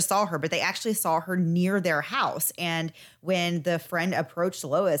 Not just saw her, but they actually saw her near their house. And when the friend approached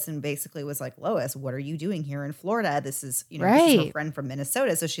Lois and basically was like, Lois, what are you doing here in Florida? This is, this is her friend from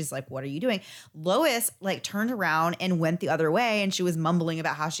Minnesota. So she's like, what are you doing? Lois turned around and went the other way. And she was mumbling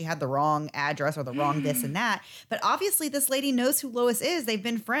about how she had the wrong address or the wrong this and that. But obviously this lady knows who Lois is. They've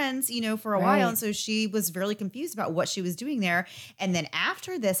been friends, for a while. And so she was really confused about what she was doing there. And then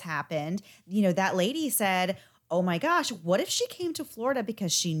after this happened, that lady said, oh my gosh, what if she came to Florida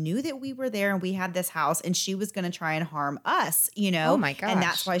because she knew that we were there and we had this house and she was going to try and harm us, Oh my gosh. And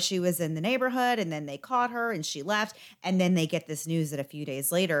that's why she was in the neighborhood, and then they caught her and she left. And then they get this news that a few days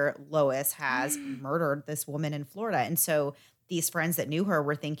later, Lois has murdered this woman in Florida. And so these friends that knew her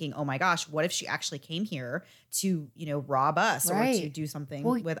were thinking, oh my gosh, what if she actually came here to, rob us or to do something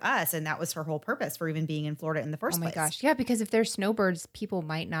with us? And that was her whole purpose for even being in Florida in the first place. Oh my gosh. Yeah, because if they're snowbirds, people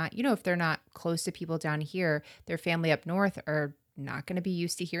might not, if they're not close to people down here, their family up north are not going to be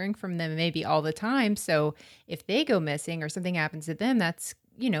used to hearing from them maybe all the time. So if they go missing or something happens to them, that's,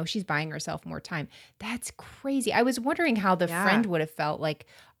 she's buying herself more time. That's crazy. I was wondering how the friend would have felt like,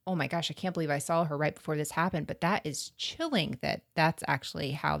 oh my gosh, I can't believe I saw her right before this happened. But that is chilling that that's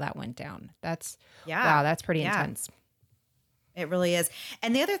actually how that went down. Wow, that's pretty intense. It really is.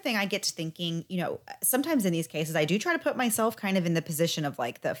 And the other thing I get to thinking, sometimes in these cases, I do try to put myself kind of in the position of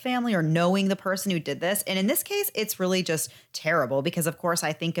the family or knowing the person who did this. And in this case, it's really just terrible because, of course,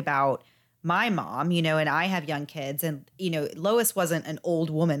 I think about my mom, and I have young kids, and, Lois wasn't an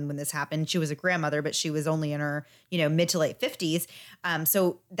old woman when this happened. She was a grandmother, but she was only in her, mid to late 50s.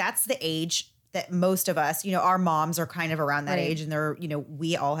 So that's the age that most of us, our moms are kind of around that age, and they're,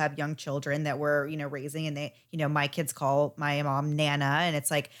 we all have young children that we're, raising, and they, my kids call my mom Nana, and it's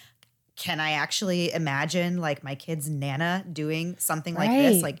like, can I actually imagine my kid's Nana doing something like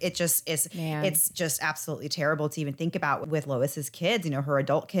this? It just is, it's just absolutely terrible to even think about with Lois's kids, her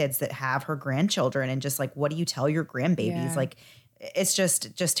adult kids that have her grandchildren, and just what do you tell your grandbabies? Yeah. It's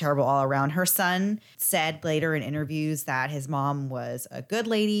just terrible all around. Her son said later in interviews that his mom was a good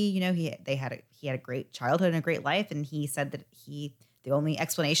lady. He had a great childhood and a great life. And he said that the only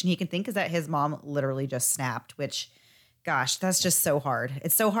explanation he can think is that his mom literally just snapped, which, gosh, that's just so hard.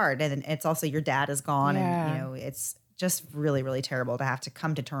 It's so hard. And it's also your dad is gone. Yeah. And, it's just really, really terrible to have to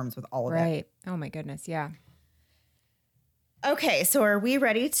come to terms with all of it. Right. Oh my goodness. Yeah. Okay, so are we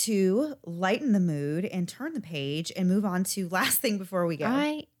ready to lighten the mood and turn the page and move on to last thing before we go?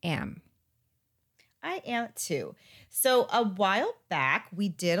 I am. I am too. So a while back, we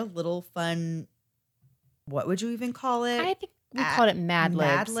did a little fun, what would you even call it? I think we called it Mad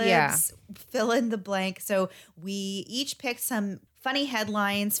Libs. Yeah. Fill in the blank. So we each picked some funny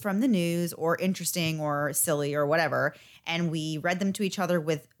headlines from the news or interesting or silly or whatever. And we read them to each other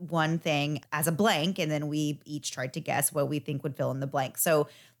with one thing as a blank. And then we each tried to guess what we think would fill in the blank. So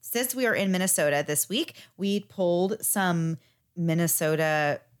since we are in Minnesota this week, we pulled some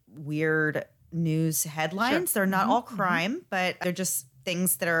Minnesota weird news headlines. Sure. They're not all crime, but they're just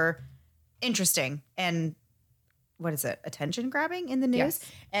things that are interesting and what is it? Attention grabbing in the news.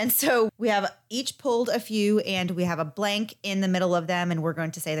 Yes. And so we have each pulled a few and we have a blank in the middle of them and we're going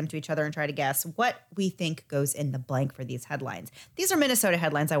to say them to each other and try to guess what we think goes in the blank for these headlines. These are Minnesota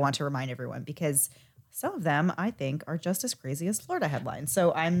headlines, I want to remind everyone, because some of them I think are just as crazy as Florida headlines.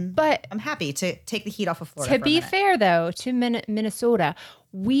 So I'm happy to take the heat off of Florida. To be fair though, to Minnesota,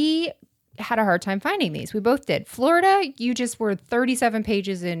 we had a hard time finding these. We both did. Florida, you just were 37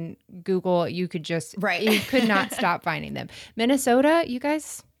 pages in Google. You could just, you could not stop finding them. Minnesota, you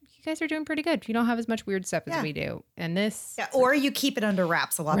guys are doing pretty good. You don't have as much weird stuff as we do. And this. Yeah, or you keep it under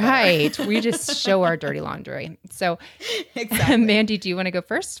wraps a lot better. Right. We just show our dirty laundry. So, exactly. Mandy, do you want to go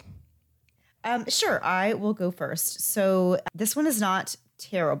first? Sure. I will go first. So this one is not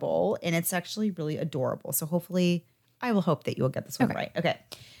terrible and it's actually really adorable. So hopefully I will hope that you will get this one right. Okay.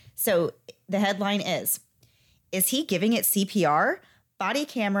 So the headline is he giving it CPR? Body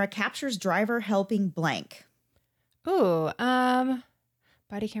camera captures driver helping blank. Ooh,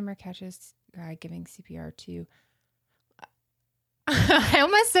 body camera catches guy giving CPR to. I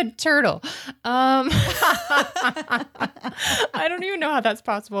almost said turtle. I don't even know how that's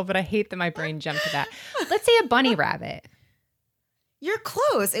possible, but I hate that my brain jumped to that. Let's say a bunny rabbit. You're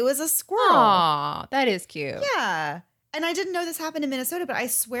close. It was a squirrel. Aw, that is cute. Yeah. And I didn't know this happened in Minnesota, but I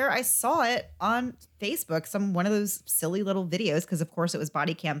swear I saw it on Facebook, one of those silly little videos, because of course it was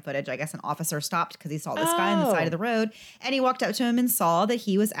body cam footage. I guess an officer stopped because he saw this guy on the side of the road and he walked up to him and saw that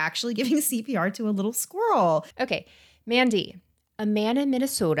he was actually giving CPR to a little squirrel. Okay, Mandy, a man in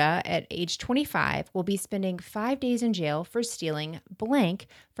Minnesota at age 25 will be spending 5 days in jail for stealing blank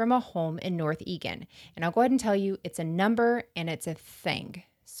from a home in North Egan. And I'll go ahead and tell you it's a number and it's a thing.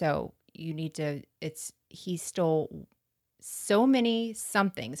 So you need to, he stole so many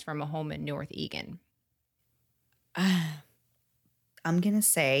somethings from a home in North Egan. I'm going to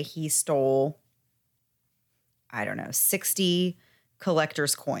say he stole, I don't know, 60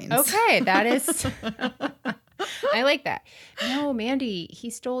 collector's coins. Okay, that is, I like that. No, Mandy,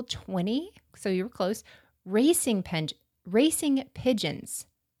 he stole 20, so you were close, racing pigeons.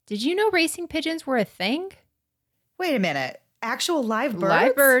 Did you know racing pigeons were a thing? Wait a minute. Actual live birds?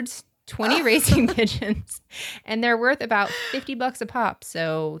 Live birds. 20 racing pigeons, and they're worth about $50 a pop.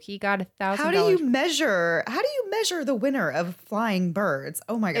 So he got $1,000. How do you measure the winner of flying birds?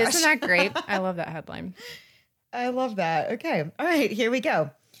 Oh my gosh. Isn't that great? I love that headline. I love that. Okay. All right, here we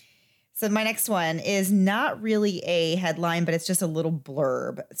go. So my next one is not really a headline, but it's just a little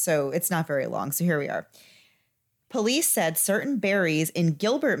blurb. So it's not very long. So here we are. Police said certain berries in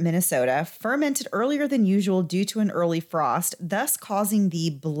Gilbert, Minnesota, fermented earlier than usual due to an early frost, thus causing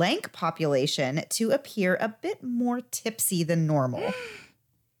the blank population to appear a bit more tipsy than normal.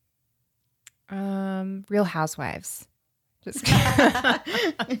 Real Housewives. Just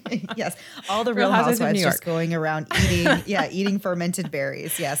yes, all the Real Housewives just going around eating fermented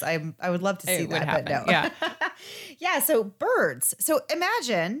berries. Yes, I would love to see that, but no. Yeah, yeah. So birds. So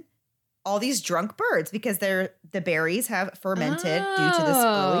imagine all these drunk birds because the berries have fermented due to this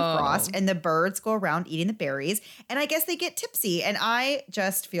early frost and the birds go around eating the berries and I guess they get tipsy and I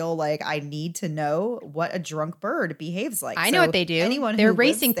just feel like I need to know what a drunk bird behaves like. I know what they do. They're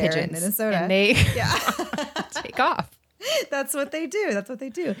racing pigeons in Minnesota. And they take off. That's what they do. Yeah,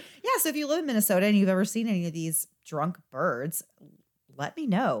 so if you live in Minnesota and you've ever seen any of these drunk birds, let me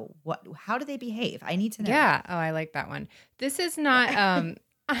know. How do they behave? I need to know. Yeah. Oh, I like that one. This is not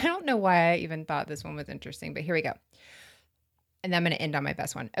I don't know why I even thought this one was interesting, but here we go. And then I'm going to end on my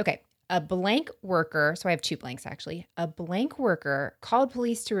best one. Okay. A blank worker, so I have two blanks actually. A blank worker called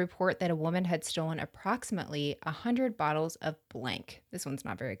police to report that a woman had stolen approximately 100 bottles of blank. This one's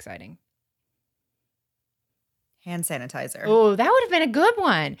not very exciting. Hand sanitizer. Oh, that would have been a good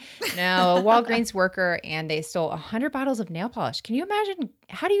one. No, a Walgreens worker, and they stole 100 bottles of nail polish. Can you imagine?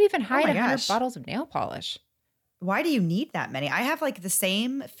 How do you even hide 100 bottles of nail polish? Why do you need that many? I have like the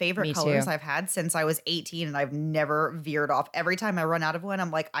same favorite colors I've had since I was 18 and I've never veered off. Every time I run out of one,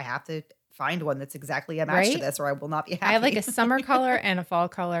 I'm like, I have to find one that's exactly a match to this or I will not be happy. I have like a summer color and a fall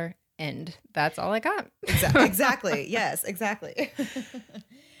color and that's all I got. Exactly. Yes, exactly.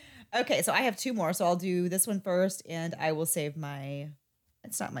 Okay, so I have two more. So I'll do this one first, and I will save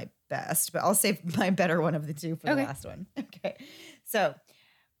it's not my best, but I'll save my better one of the two for the last one. Okay. So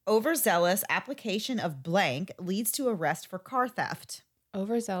overzealous application of blank leads to arrest for car theft.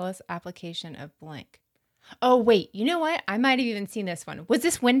 Overzealous application of blank. Oh, wait. You know what? I might have even seen this one. Was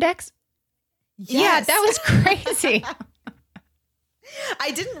this Windex? Yes. Yeah, that was crazy.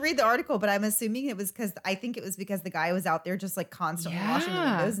 I didn't read the article, but I'm assuming it was because the guy was out there just like constantly washing the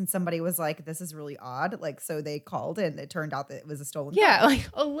windows, and somebody was like, "This is really odd." Like, so they called, and it turned out that it was a stolen car. Yeah, like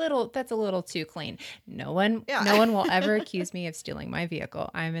that's a little too clean. No one will ever accuse me of stealing my vehicle.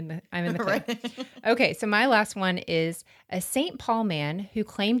 I'm in the clear. Right. Okay, so my last one is a St. Paul man who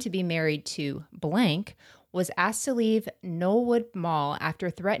claimed to be married to blank was asked to leave Knollwood Mall after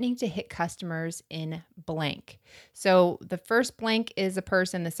threatening to hit customers in blank. So the first blank is a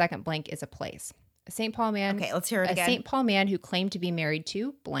person, the second blank is a place. A St. Paul man. Okay, let's hear it again. A St. Paul man who claimed to be married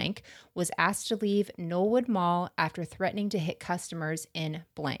to blank was asked to leave Knollwood Mall after threatening to hit customers in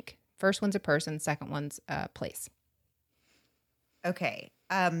blank. First one's a person, second one's a place. Okay.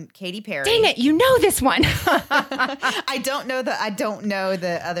 Katy Perry. Dang it, you know this one. I don't know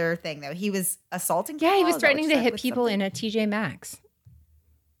the other thing though. He was assaulting people. Yeah, he was threatening to hit people in a TJ Maxx.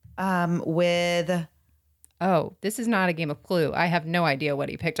 This is not a game of Clue. I have no idea what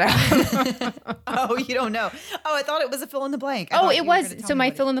he picked up. Oh, you don't know. Oh, I thought it was a fill in the blank. It was. So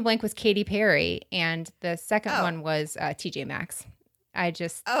my fill in the blank was Katy Perry, and the second one was TJ Maxx. I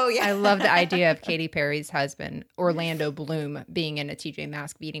love the idea of Katy Perry's husband, Orlando Bloom, being in a TJ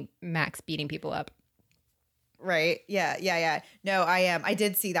Maxx beating people up. Right. Yeah. No, I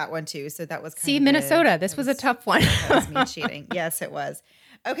did see that one too. So that was Minnesota. This was a tough one. That was me cheating. Yes, it was.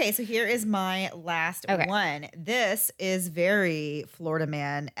 Okay, so here is my last one. This is very Florida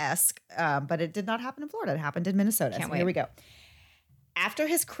man-esque, but it did not happen in Florida. It happened in Minnesota. Can't wait. Here we go. After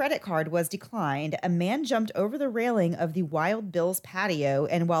his credit card was declined, a man jumped over the railing of the Wild Bill's patio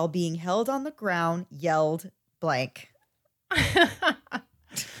and while being held on the ground, yelled blank.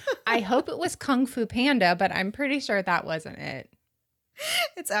 I hope it was Kung Fu Panda, but I'm pretty sure that wasn't it.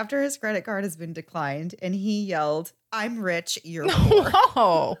 It's after his credit card has been declined and he yelled, "I'm rich, you're poor."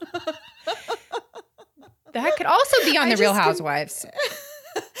 Whoa. That could also be on The Real Housewives.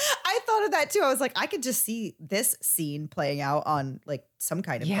 I thought of that too. I was like, I could just see this scene playing out on like some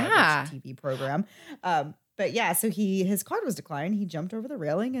kind of TV program. But yeah, so his card was declined. He jumped over the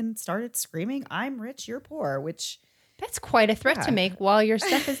railing and started screaming, "I'm rich, you're poor," which that's quite a threat to make while your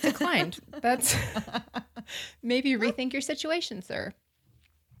stuff is declined. That's maybe rethink your situation, sir.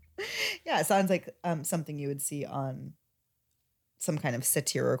 Yeah, it sounds like something you would see on some kind of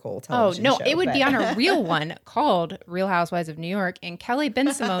satirical television show. It would be on a real one called Real Housewives of New York, and Kelly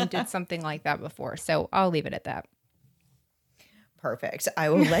Ben-Simone did something like that before, so I'll leave it at that. Perfect. I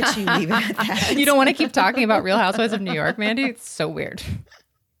will let you leave it at that. You don't want to keep talking about Real Housewives of New York, Mandy? It's so weird.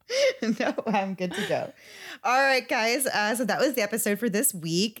 No, I'm good to go. All right, guys. So that was the episode for this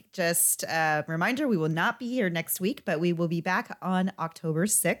week. Just a reminder, we will not be here next week, but we will be back on October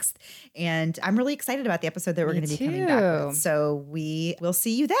 6th. And I'm really excited about the episode that we're going to be coming back with. So we will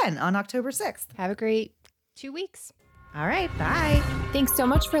see you then on October 6th. Have a great 2 weeks. All right. Bye. Thanks so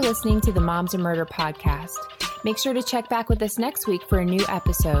much for listening to the Moms of Murder podcast. Make sure to check back with us next week for a new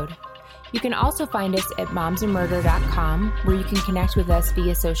episode. You can also find us at momsandmurder.com, where you can connect with us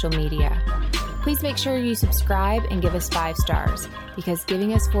via social media. Please make sure you subscribe and give us 5 stars, because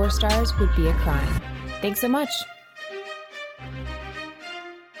giving us 4 stars would be a crime. Thanks so much.